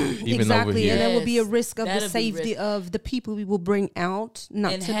now. Even exactly, over here. and there will be a risk of the safety of the people we will bring out.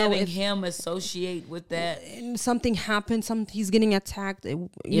 Not and to having know if him associate with that. And something happens. He's getting attacked.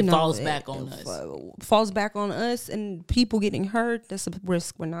 It falls back on us. Falls back on us, and people getting hurt. That's a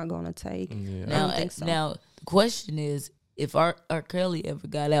risk we're not going to take. Yeah. I don't think so. Now the question is, if R. Kelly ever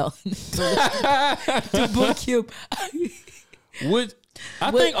got out to book him,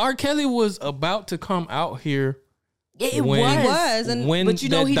 I think R. Kelly was about to come out here. It when but you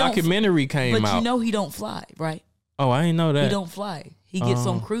know that documentary came out. But you know he don't fly, right? Oh, I didn't know that. He don't fly. He gets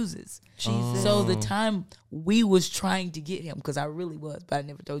on cruises. Jesus. So the time we was trying to get him, because I really was, but I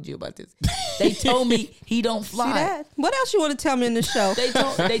never told you about this. They told me he don't fly. See that? What else you want to tell me in the show?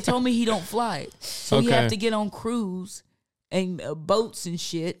 They told me he don't fly. So he have to get on cruise and boats and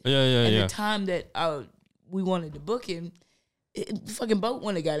shit. And the time that we wanted to book him, the fucking boat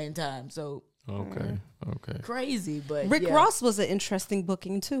wouldn't have got in time. So okay. Crazy, but Rick Ross was an interesting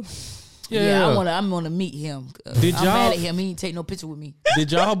booking too. Yeah, I'm gonna meet him. I'm mad at him. He didn't take no picture with me.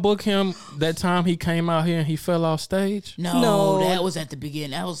 Did y'all book him that time he came out here and he fell off stage? No, that was at the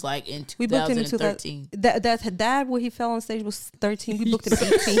beginning. That was like in 2013. That where he fell on stage was 13. We booked him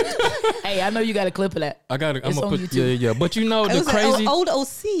 18. Hey, I know you got a clip of that. I'm gonna put YouTube. Yeah. But you know the crazy old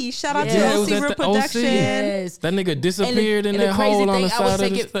OC. Shout out to OC Real Production. Yes. That nigga disappeared in that hole on the side of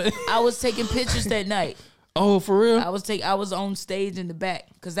the stage. I was taking pictures that night. Oh, for real? I was on stage in the back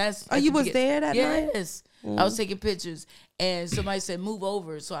because that's. Oh, you was there that night? Yes, I was taking pictures, and somebody said move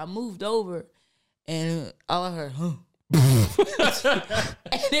over, so I moved over, and all I heard,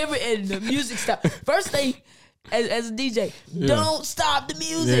 and the music stopped. First thing, as a DJ, don't stop the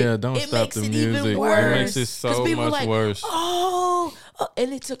music. Yeah, don't stop the music. It makes it even worse. It makes it so much worse. Oh,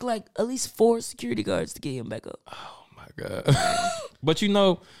 and it took like at least 4 security guards to get him back up. Oh my God. But you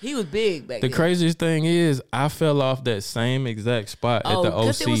know, he was big back then. The craziest thing is I fell off that same exact spot at the OC.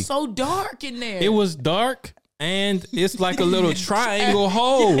 Because it was so dark in there. It was dark, and it's like a little triangle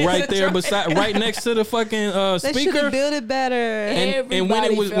hole right there right next to the fucking speaker. They should have built it better. And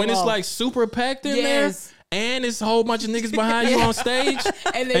when it's like super packed in there. And it's a whole bunch of niggas behind you on stage,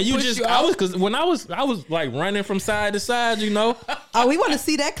 and you just because when I was like running from side to side, you know. Oh, we want to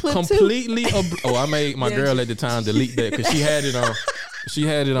see that clip completely. I made my girl at the time delete that because she had it on. She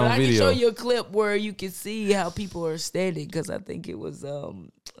had it on video. I can show you a clip where you can see how people are standing because I think it was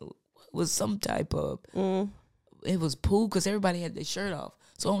some type of it was pool because everybody had their shirt off.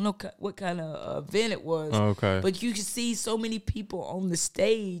 So I don't know what kind of event it was. Okay, but you can see so many people on the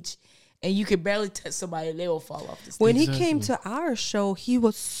stage. And you can barely touch somebody, and they will fall off the stage. When he came to our show, he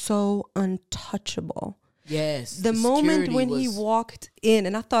was so untouchable. Yes. The moment when he walked in,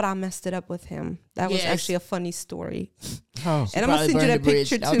 and I thought I messed it up with him. That was actually a funny story. Oh, and I'm going to send you that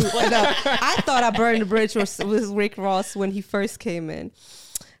picture, too. I thought I burned the bridge with Rick Ross when he first came in.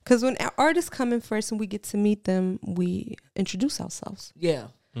 Because when artists come in first and we get to meet them, we introduce ourselves. Yeah.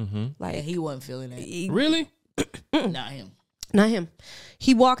 Mm-hmm. Like he wasn't feeling that. Really? Not him.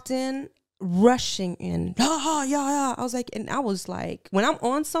 He walked in, rushing in. Yeah. I was like, when I'm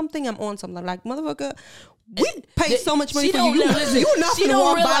on something. Like, motherfucker, we pay so much money for you. You're not going to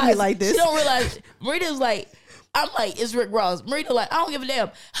walk by me like this. She don't realize. Merita's like, I'm like, it's Rick Ross. Merita like, I don't give a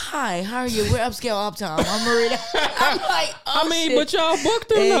damn. Hi, how are you? We're Upscale, Uptown. I'm Merita. I'm like, shit. But y'all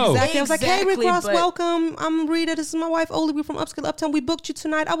booked him though. Exactly. I was like, hey, Rick Ross, welcome. I'm Merita. This is my wife, Olee. We're from Upscale, Uptown. We booked you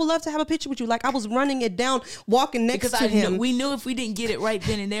tonight. I would love to have a picture with you. Like, I was running it down, walking next to him. We knew if we didn't get it right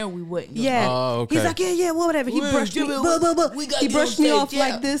then and there, we wouldn't. Yeah. Oh, okay. He's like, yeah, whatever. He brushed me. He brushed me off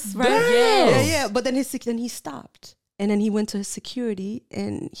like this, right? Yeah. But then he stopped. And then he went to his security,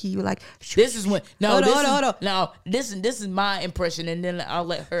 and he was like, "This is when hold on. No, this is my impression, and then I'll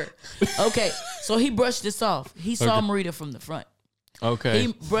let her." Okay, so he brushed this off. He saw Merita from the front. Okay.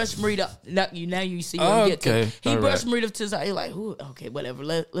 He brushed Merita. Now you see where he get to. Okay. He All brushed right. Merita to the side. He like, ooh, okay, whatever.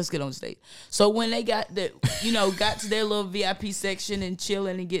 Let's get on stage. So when they got got to their little VIP section and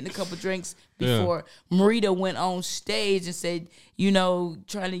chilling and getting a couple drinks before Merita went on stage and said,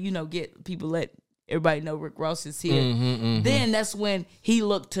 trying to get people, let everybody know Rick Ross is here. Then that's when he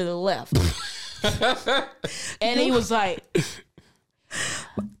looked to the left. And he was like,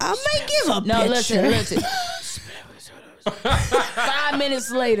 I may give a no, picture. listen. 5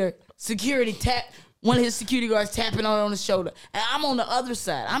 minutes later, one of his security guards tapping on the shoulder. And I'm on the other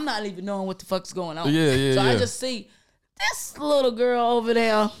side. I'm not even knowing what the fuck's going on. So I just see this little girl over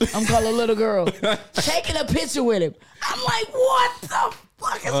there, I'm calling her little girl, taking a picture with him. I'm like, what the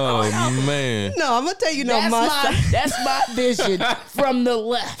fuck is going on? Oh, man. No, I'm gonna tell you. That's my vision from the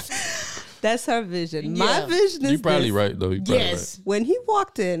left. That's her vision. Yeah. My vision is You probably this. right, though. You probably Yes. When he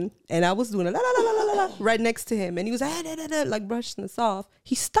walked in and I was doing a la la la la la la right next to him, and he was like, da, da, da, like brushing us off,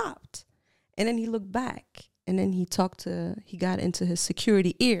 he stopped. And then he looked back, and then he got into his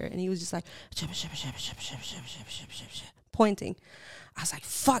security ear, and he was just like, pointing. I was like,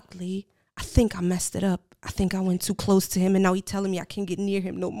 fuck, Lee. I think I messed it up. I think I went too close to him, and now he's telling me I can't get near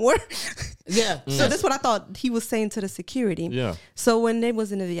him no more. Yeah. So that's what I thought he was saying to the security. Yeah. So when they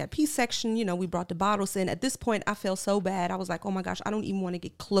was in the VIP section, we brought the bottles in. At this point, I felt so bad. I was like, oh my gosh, I don't even want to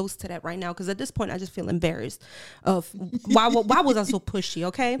get close to that right now. Because at this point, I just feel embarrassed of why was I so pushy,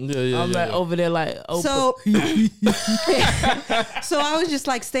 okay? I'm like over there like, oh. So, so I was just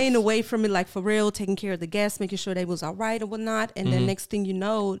like staying away from it, like for real, taking care of the guests, making sure they was all right or whatnot. And then next thing you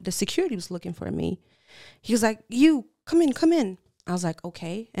know, the security was looking for me. He was like, you, come in. I was like,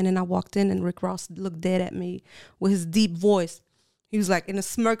 okay. And then I walked in and Rick Ross looked dead at me with his deep voice. He was like in a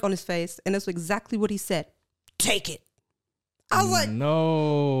smirk on his face. And that's exactly what he said. Take it. I was like,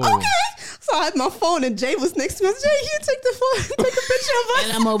 no. okay. So I had my phone and Jay was next to me. I was, Jay, you take the phone, take a picture of us.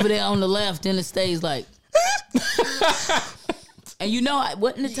 And I'm over there on the left in the stage like. And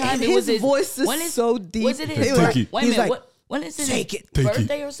wasn't the time And it was his voice is when so deep. Was it his He was birthday? like- Wait a he was minute. like, When is it take his it.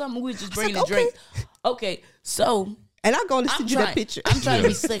 birthday or something? We were just bringing like, a drink. Okay, so And I'm going to send you that picture. I'm trying to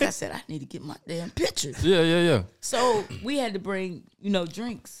be slick. I said, I need to get my damn picture. Yeah. So we had to bring,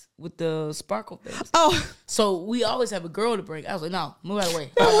 drinks with the sparkle things. Oh, So we always have a girl to bring. I was like, no, move out of the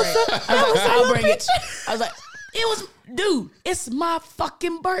way. I'll bring it. I was like, it's my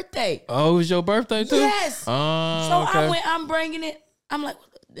fucking birthday. Oh, it was your birthday, too? Yes. So So I'm bringing it. I'm like,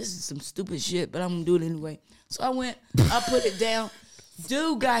 this is some stupid shit, but I'm going to do it anyway. So I put it down.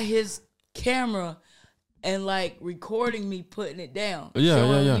 Dude got his camera and like recording me putting it down. Yeah,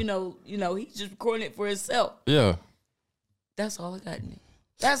 showing, yeah. He's just recording it for himself. Yeah. That's all I got.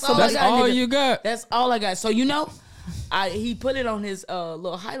 That's So all that's I got. all nigga. you got? That's all I got. So he put it on his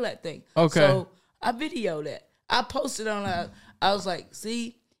little highlight thing. Okay. So I videoed that. I posted on. I was like,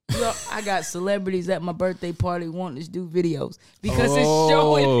 see, I got celebrities at my birthday party wanting to do videos because it's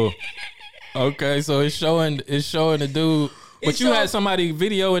showing. Okay, so it's showing the dude. But you had somebody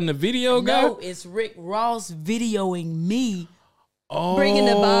video in the video, guy? No, it's Rick Ross videoing me. bringing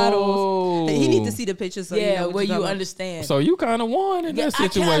the bottles. He need to see the picture so you know what where you're you talking understand. So you kind of won in that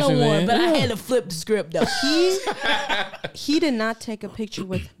situation. I kind of won, then. but I Yeah. had to flip the script though. He did not take a picture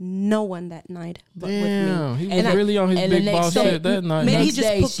with no one that night but Damn, with me. he was really on his and the big next boss day- shit that night. Maybe huh? he Next just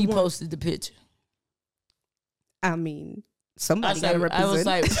day, put she one. posted the picture. I mean, somebody got to I represent. was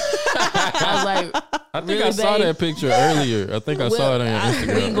like, I think really, I saw babe? that picture earlier. I think I saw it on your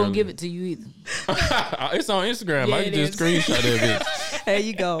Instagram. We ain't gonna earlier. give it to you either. It's on Instagram. Yeah, I can it just is. screenshot that bitch. There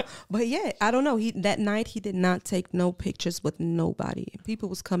you go. But yeah, I don't know. That night he did not take no pictures with nobody. People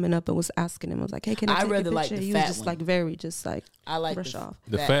was coming up and was asking him. I was like, hey, can I I take rather a like picture? the He was fat just one. like very just like I like brush off.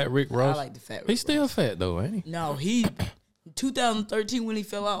 The fat Rick Ross. I like the fat Rick He's still Ross. fat though, ain't he? No, 2013 when he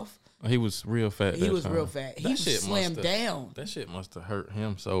fell off, He was real fat. he that was time. real fat. He was slimmed down. That shit must have hurt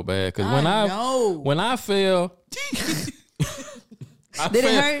him so bad. Cause I know. when I fell, Did it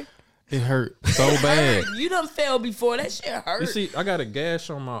hurt? It hurt so bad. You done fell before. That shit hurt. You see, I got a gash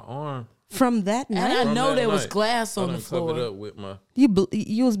on my arm. From that and night, I from know that there was night. glass I on the done covered floor. up with my.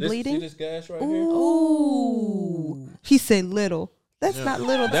 you was See bleeding. this gash right here? Ooh. He said little. That's not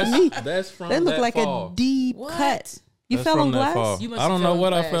little to me. That's from That looked that like fall. a deep What? cut. You That's fell from on that glass? fall. You must I have don't know fell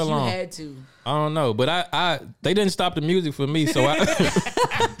what I glass. fell you on. had to. I don't know, but I they didn't stop the music for me, so I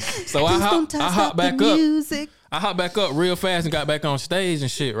so I hopped back up. Music. I hopped back up real fast and got back on stage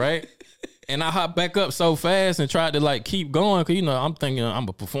and shit, right? And I hopped back up so fast and tried to like keep going, cause I'm thinking I'm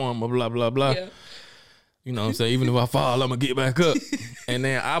a performer, blah blah blah. Yeah. You know what I'm saying? Even if I fall, I'm gonna get back up. And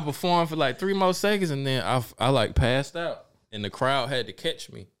then I performed for like 3 more seconds, and then I like passed out. and the crowd had to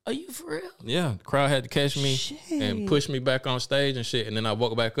catch me. Are you for real? Yeah, the crowd had to catch me and push me back on stage and shit. And then I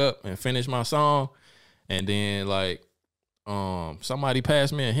walked back up and finished my song. And then like somebody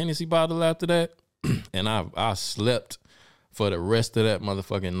passed me a Hennessy bottle after that. And I slept for the rest of that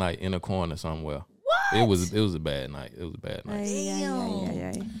motherfucking night in a corner somewhere. What? It was a bad night. It was a bad night.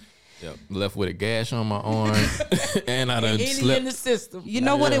 Damn. Yep. Left with a gash on my arm. And I done Any slept in the system. You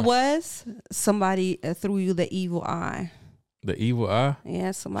know what it was? Somebody threw you the evil eye. The evil eye?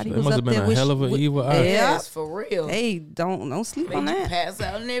 Yeah, somebody So was must up have been there a with hell of an evil eye. Yeah. Yes, for real. Hey, don't sleep Made on you that. pass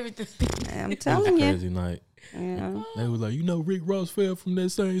out and everything. I'm It was a telling you. crazy night. Yeah. They was like, Rick Ross fell from that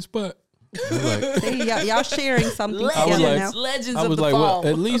same spot. I was like, See, y'all sharing something was together like- now. Legends I of was the like, fall.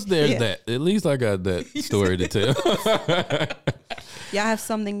 well, at least there's Yeah. that. At least I got that story to tell. Y'all have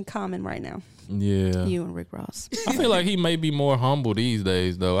something in common right now. Yeah. You and Rick Ross. I feel like he may be more humble these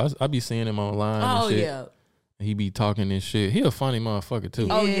days, though. I be seeing him online Oh, and shit. yeah. He be talking and shit. He a funny motherfucker, too.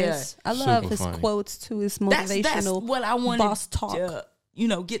 Oh, Yes. I love Super his funny. quotes too. His That's motivational what I wanted boss talk. to,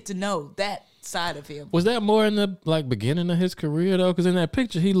 get to know that side of him. Was that more in the like beginning of his career though? Because in that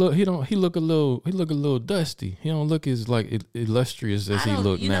picture, he look a little dusty. He don't look as like illustrious as he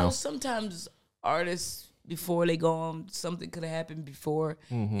look You now. know, sometimes artists before they go on, something could have happened before,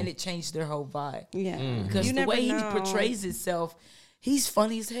 and it changed their whole vibe. Yeah. Because You the never way he know. portrays himself, he's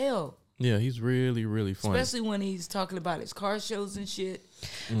funny as hell. Yeah, he's really, really funny. Especially when he's talking about his car shows and shit.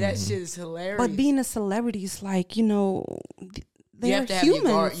 That shit is hilarious. But being a celebrity is like, they're you have to have humans.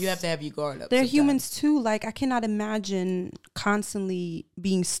 your guard. You have to have your guard up. They're sometimes. humans too. Like I cannot imagine constantly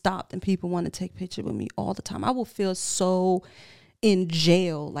being stopped and people want to take picture with me all the time. I will feel so in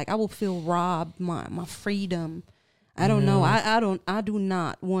jail. Like I will feel robbed my freedom. I don't know. I do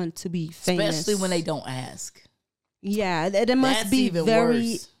not want to be famous. Especially when they don't ask. Yeah, that must That's be even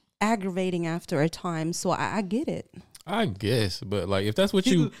very worse. aggravating after a time. So I get it. I guess, but like if that's what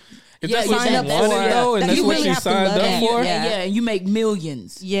you, if Yeah, that's what sign you up wanted for. though, and That that's you what really you have to signed love up that. for, Yeah, and you make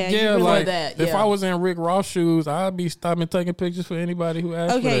millions. Yeah. yeah, you really- like that, if yeah. I was in Rick Ross shoes, I'd be stopping taking pictures for anybody who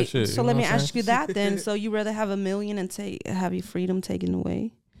asked for Okay, that shit. so you let know me what I'm ask you that then. So you rather have $1 million and have your freedom taken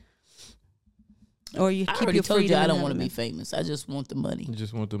away, or you I keep already your told freedom? you I and don't have want to it? be famous. I just want the money. saying? You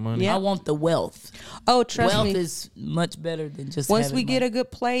just want the money. Yeah. I want the wealth. Oh, trust Wealth me. is much better than just Once having we get money. a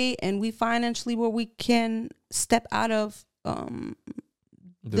good play and we financially where we can step out of the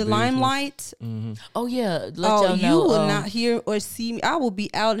business. limelight. Oh yeah, let Oh, y'all you know. will not hear or see me. I will be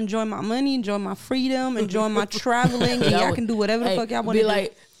out enjoying my money, enjoying my freedom, enjoying my traveling, and Y'all y'all would- can do whatever the Hey, fuck y'all want be to do.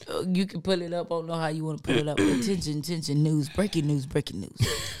 like, you can put it up. I don't know how you want to put it up. Attention, news, breaking news.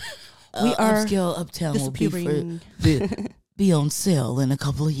 We are Upscale Uptown will disappearing. be on sale in a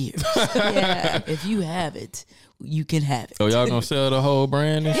couple of years. Yeah. If you have it, you can have it. So y'all gonna sell the whole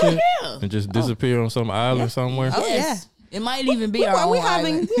brand and shit, Yeah. and just disappear on some island somewhere? Oh, Yes. It might even be we, our we own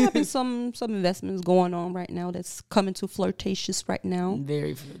having island. we having some investments going on right now that's coming to flirtatious right now.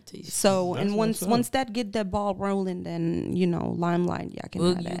 Very flirtatious. So That's and what's once up. that get that ball rolling, then limelight y'all can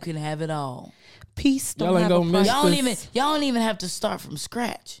Well, have you that. can have it all. Peace don't Y'all ain't have a gonna miss price. Y'all don't even have to start from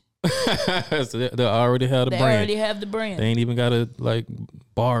scratch. So they already have the They brand. already have the brand. They ain't even gotta like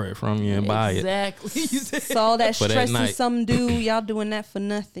borrow it from you and buy it. Exactly. So all that For that stress and night. some do, y'all doing that for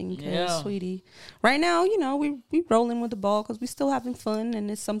nothing, 'cause, Yeah. sweetie. Right now, we rolling with the ball because we still having fun, and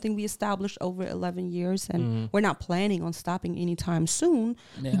it's something we established over 11 years, and we're not planning on stopping anytime soon.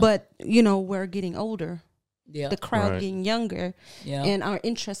 Yeah. But we're getting older, Yeah. the crowd Right. getting younger, Yeah. and our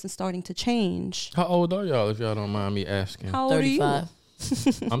interests are starting to change. How old are y'all, if y'all don't mind me asking? How old are you? 35.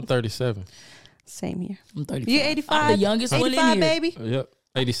 I'm 37. Same here. I'm 35. You 85? I'm the youngest one in 85, here. baby. Yep,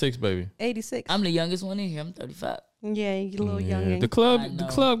 86, baby. 86. I'm the youngest one in here. I'm 35. Yeah, you're a little Yeah, younger. the I club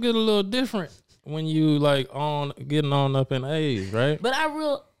know. get a little different when you like getting on up in age, right? But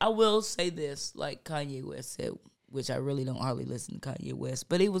I will say this, like Kanye West said, which I really don't hardly listen to Kanye West,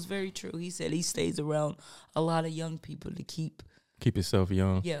 but it was very true. He said he stays around a lot of young people to keep yourself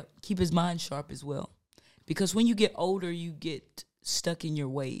young. keep his mind sharp as well. Because when you get older, you get stuck in your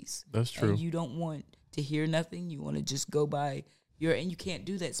ways. That's true. And you don't want to hear nothing. You want to just go by and you can't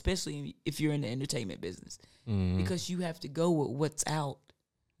do that, especially if you're in the entertainment business, because you have to go with what's out.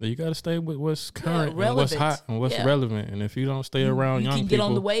 You got to stay with what's current and what's relevant. hot and what's Yeah. relevant. And if you don't stay around You young can people, get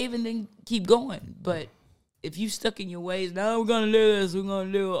on the wave and then keep going. But if you stuck in your ways, now we're gonna do this, we're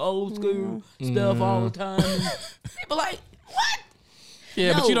gonna do old school stuff all the time. And people like, what?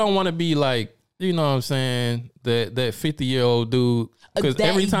 yeah, but you No. don't want to be like, you know what I'm saying, that 50-year-old dude. Because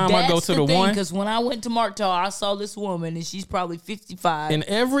every time I go to the one, because when I went to Marktown, I saw this woman and she's probably 55. in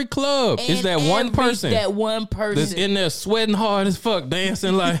every club, it's that one person. That one person that's in there sweating hard as fuck,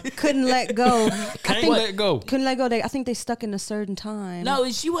 dancing like couldn't let go. can't let go. Couldn't let go. I think they stuck in a certain time. No,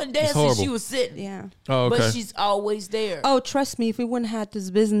 she wasn't dancing. horrible. She was sitting. Yeah. Oh, okay. But she's always there. Oh, trust me, if we wouldn't have this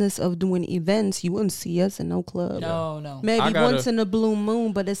business of doing events, you wouldn't see us in no club. No. Maybe once in a blue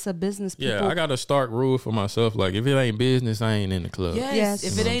moon, but it's a business. People. Yeah, I got a stark rule for myself. Like, if it ain't business, I ain't in the club. Yes.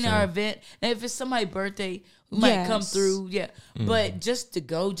 If You it know ain't what I'm our saying? event, and if it's somebody's birthday, we might come through. Yeah. But just to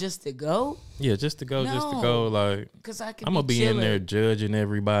go. Yeah, just to go. Like, Because I'm I'm gonna be in there judging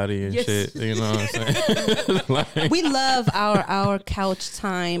everybody and shit. You know what I'm saying? Like, We love our couch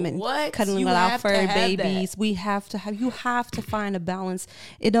time and cuddling You with our have to fur have babies. that. We have to have. You have to find a balance.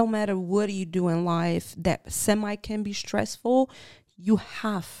 It don't matter what you do in life. That semi can be stressful. You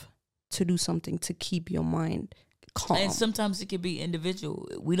have to do something to keep your mind calm. And sometimes it can be individual.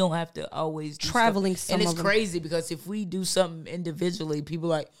 We don't have to always do Traveling stuff. And some it's of them. crazy because if we do something individually, people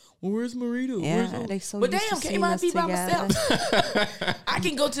like, well, where's Merita? Yeah, they so but used damn, to can't seeing I us be by together. myself? I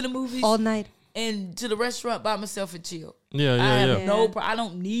can go to the movies all night. and to the restaurant by myself and chill. yeah, I yeah, have yeah. no. I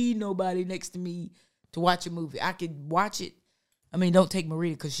don't need nobody next to me to watch a movie. I could watch it. I mean, don't take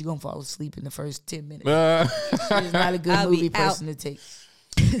Merita because she's gonna fall asleep in the first 10 minutes. She's not a good I'll be movie person to take.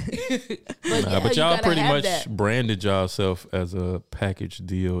 But you y'all gotta pretty have much that. branded yourself as a package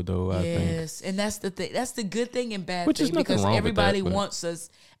deal, though. I think. Yes, and that's the thing. That's the good thing and bad Which is thing nothing because wrong with everybody that, but- wants us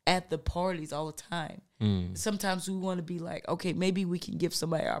at the parties all the time. Sometimes we want to be like, okay, maybe we can give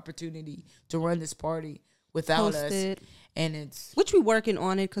somebody an opportunity to run this party without Host us, it. and it's Which we working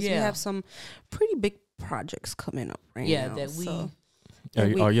on it because we Yeah. have some pretty big projects coming up right now. that we. so.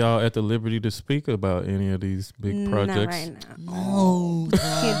 Are y'all at the liberty to speak about any of these big projects? Not right now. No,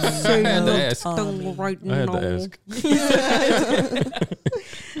 Can't say I had to no ask. thing right I had now. to ask.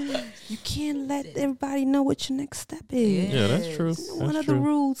 You can't let everybody know what your next step is. Yeah, that's true. You know, one That's of the true.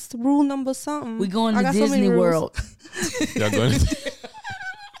 rules, rule number something. we going I to got so many Disney rules. World. Y'all going to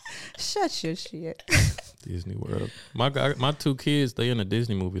Shut your shit. Disney World? My two kids, they in a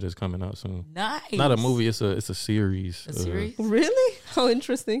Disney movie that's coming out soon. Nice. Not a movie. It's a series. A series? Really? How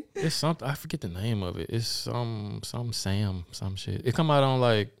interesting. It's something. I forget the name of it. It's some shit. It come out on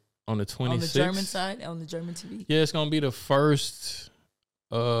the 26th. On the German side, on the German TV. Yeah, it's gonna be the first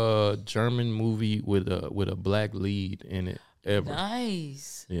German movie with a black lead in it ever.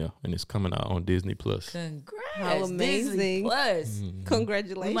 Nice. Yeah, and it's coming out on Disney Plus. Congrats. How Disney amazing. Plus.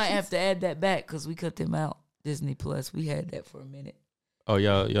 Congratulations. We might have to add that back because we cut them out. Disney Plus. We had that for a minute. Oh,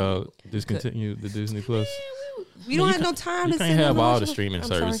 y'all discontinued the Disney Plus. We don't have no time You to can't send have them all out. the streaming I'm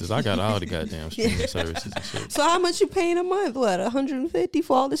sorry. services. I got all the goddamn streaming services and shit. So how much you paying a month? What, $150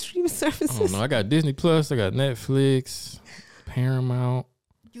 for all the streaming I services? don't know. I got Disney Plus. I got Netflix, Paramount.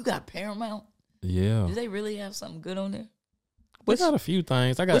 You got Paramount? Yeah. Do they really have something good on there? I got a few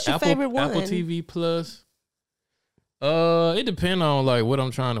things. I got what's your favorite one? Apple TV Plus. It depends on what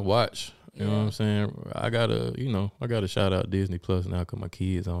I'm trying to watch. You know what I'm saying? I gotta shout out Disney Plus now because my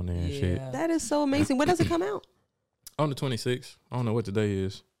kids on there and shit. That is so amazing. When does it come out? On the 26th. I don't know what today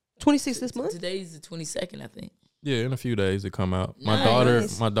is. 26 this month? Today's the 22nd, I think. Yeah, in a few days it come out.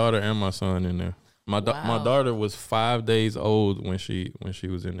 Nice. My daughter and my son in there. My daughter was 5 days old when she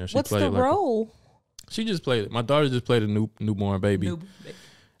was in there. She What's played the role? She just played it. My daughter just played a newborn baby.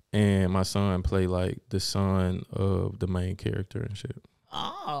 And my son played the son of the main character and shit.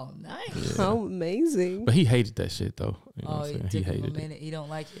 Oh, nice. Yeah. How amazing. But he hated that shit though. You know Oh, what I'm saying? it He took him a hated it. minute. He don't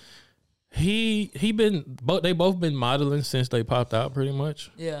like it. They both been modeling since they popped out pretty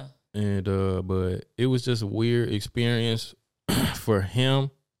much. Yeah. And but it was just a weird experience for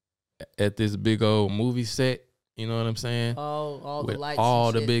him at this big old movie set. You know what I'm saying? All With the lights. all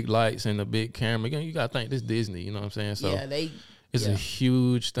and the shit. big lights and the big camera. Again, you gotta think this Disney. You know what I'm saying? So Yeah, it's a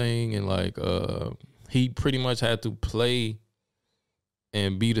huge thing, and he pretty much had to play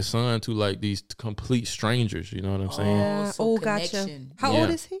and be the son to these complete strangers. You know what I'm saying? Yeah. so Gotcha. connection. How Yeah. old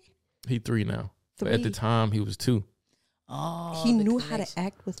is he? He 3 now. But at the 3. time he was 2. Oh, He the knew how connection. to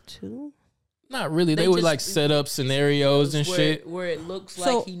act with 2? Not really. They They would just- set up scenarios and where, shit. where it looks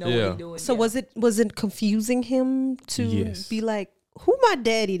So- like he know Yeah. what he's doing. So yeah. was it confusing him to Yes. be like, who my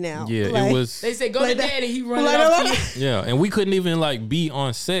daddy now? Yeah, Like, it was. They say go Like to that. daddy. He run Like it off that. to you. Yeah, and we couldn't even be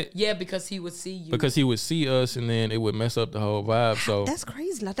on set Yeah, because he would see you. because he would see us, and then it would mess up the whole vibe. So That's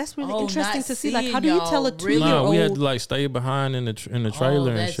crazy. Like that's really Oh, interesting not to see. Like, seeing how do you tell a y'all, 2-year-old? really? no, we had to stay behind in the trailer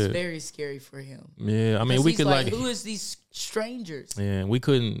and that's shit. very scary for him. Yeah, I mean Because we he's could like, who is these strangers? yeah, we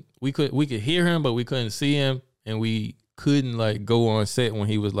could hear him, but we couldn't see him, and we couldn't go on set when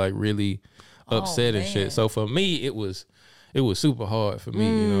he was really upset and man. shit. So for me, it was super hard for me.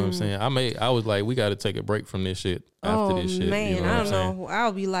 You know what I'm saying? I was like, we got to take a break from this shit after this shit. Man, you know what I I'm don't saying? know.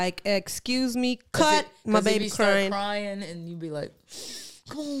 I'll be like, excuse me, cut. My baby crying. And you'd be like,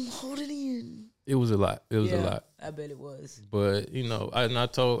 come on, hold it in. It was a lot. It was a lot. I bet it was. But you know, I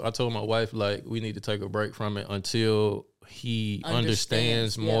told my wife, like, we need to take a break from it until he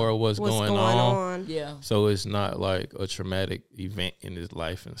understands more what's going on. Yeah. So it's not like a traumatic event in his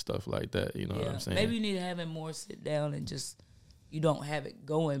life and stuff like that. You know what I'm saying? Maybe you need to have him more sit down and just, you don't have it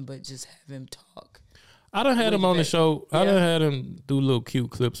going, but just have him talk. I done had him on the show. I done had him do little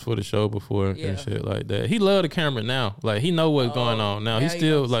cute clips for the show before and shit like that. He love the camera now. Like, he know what's going on now. He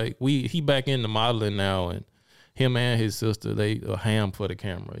still like he back into modeling now, and him and his sister, they a ham for the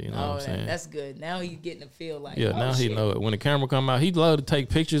camera. You know what I'm saying? That's good. Now he's getting to feel like now he know it. When the camera come out, he love to take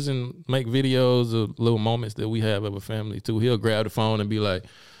pictures and make videos of little moments that we have as a family too. He'll grab the phone and be like,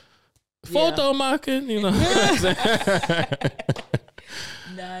 photo marking, you know what I'm saying?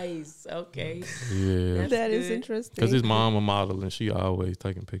 Nice. Okay. Yeah. That is interesting. Because his mom a model and she always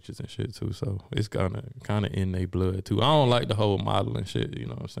taking pictures and shit too. So it's kind of in their blood too. I don't like the whole modeling shit. You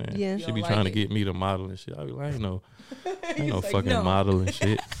know what I'm saying? Yeah. She be trying to get me to model and shit. I be like, I ain't no fucking model and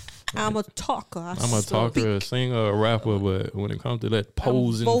shit. I'm a talker. I'm a talker, a singer, a rapper, but when it comes to that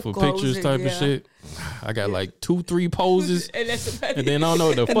posing for pictures type of shit, I got like 2-3 poses, and then I don't know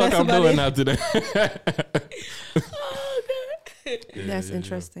what the fuck I'm doing after that. That's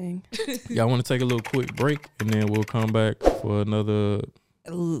interesting. Y'all want to take a little quick break, and then we'll come back for another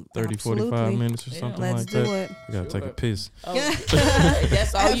 30, 45 minutes or something Let's like do that. it. I gotta take a piss.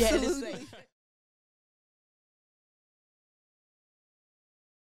 That's all you had to say.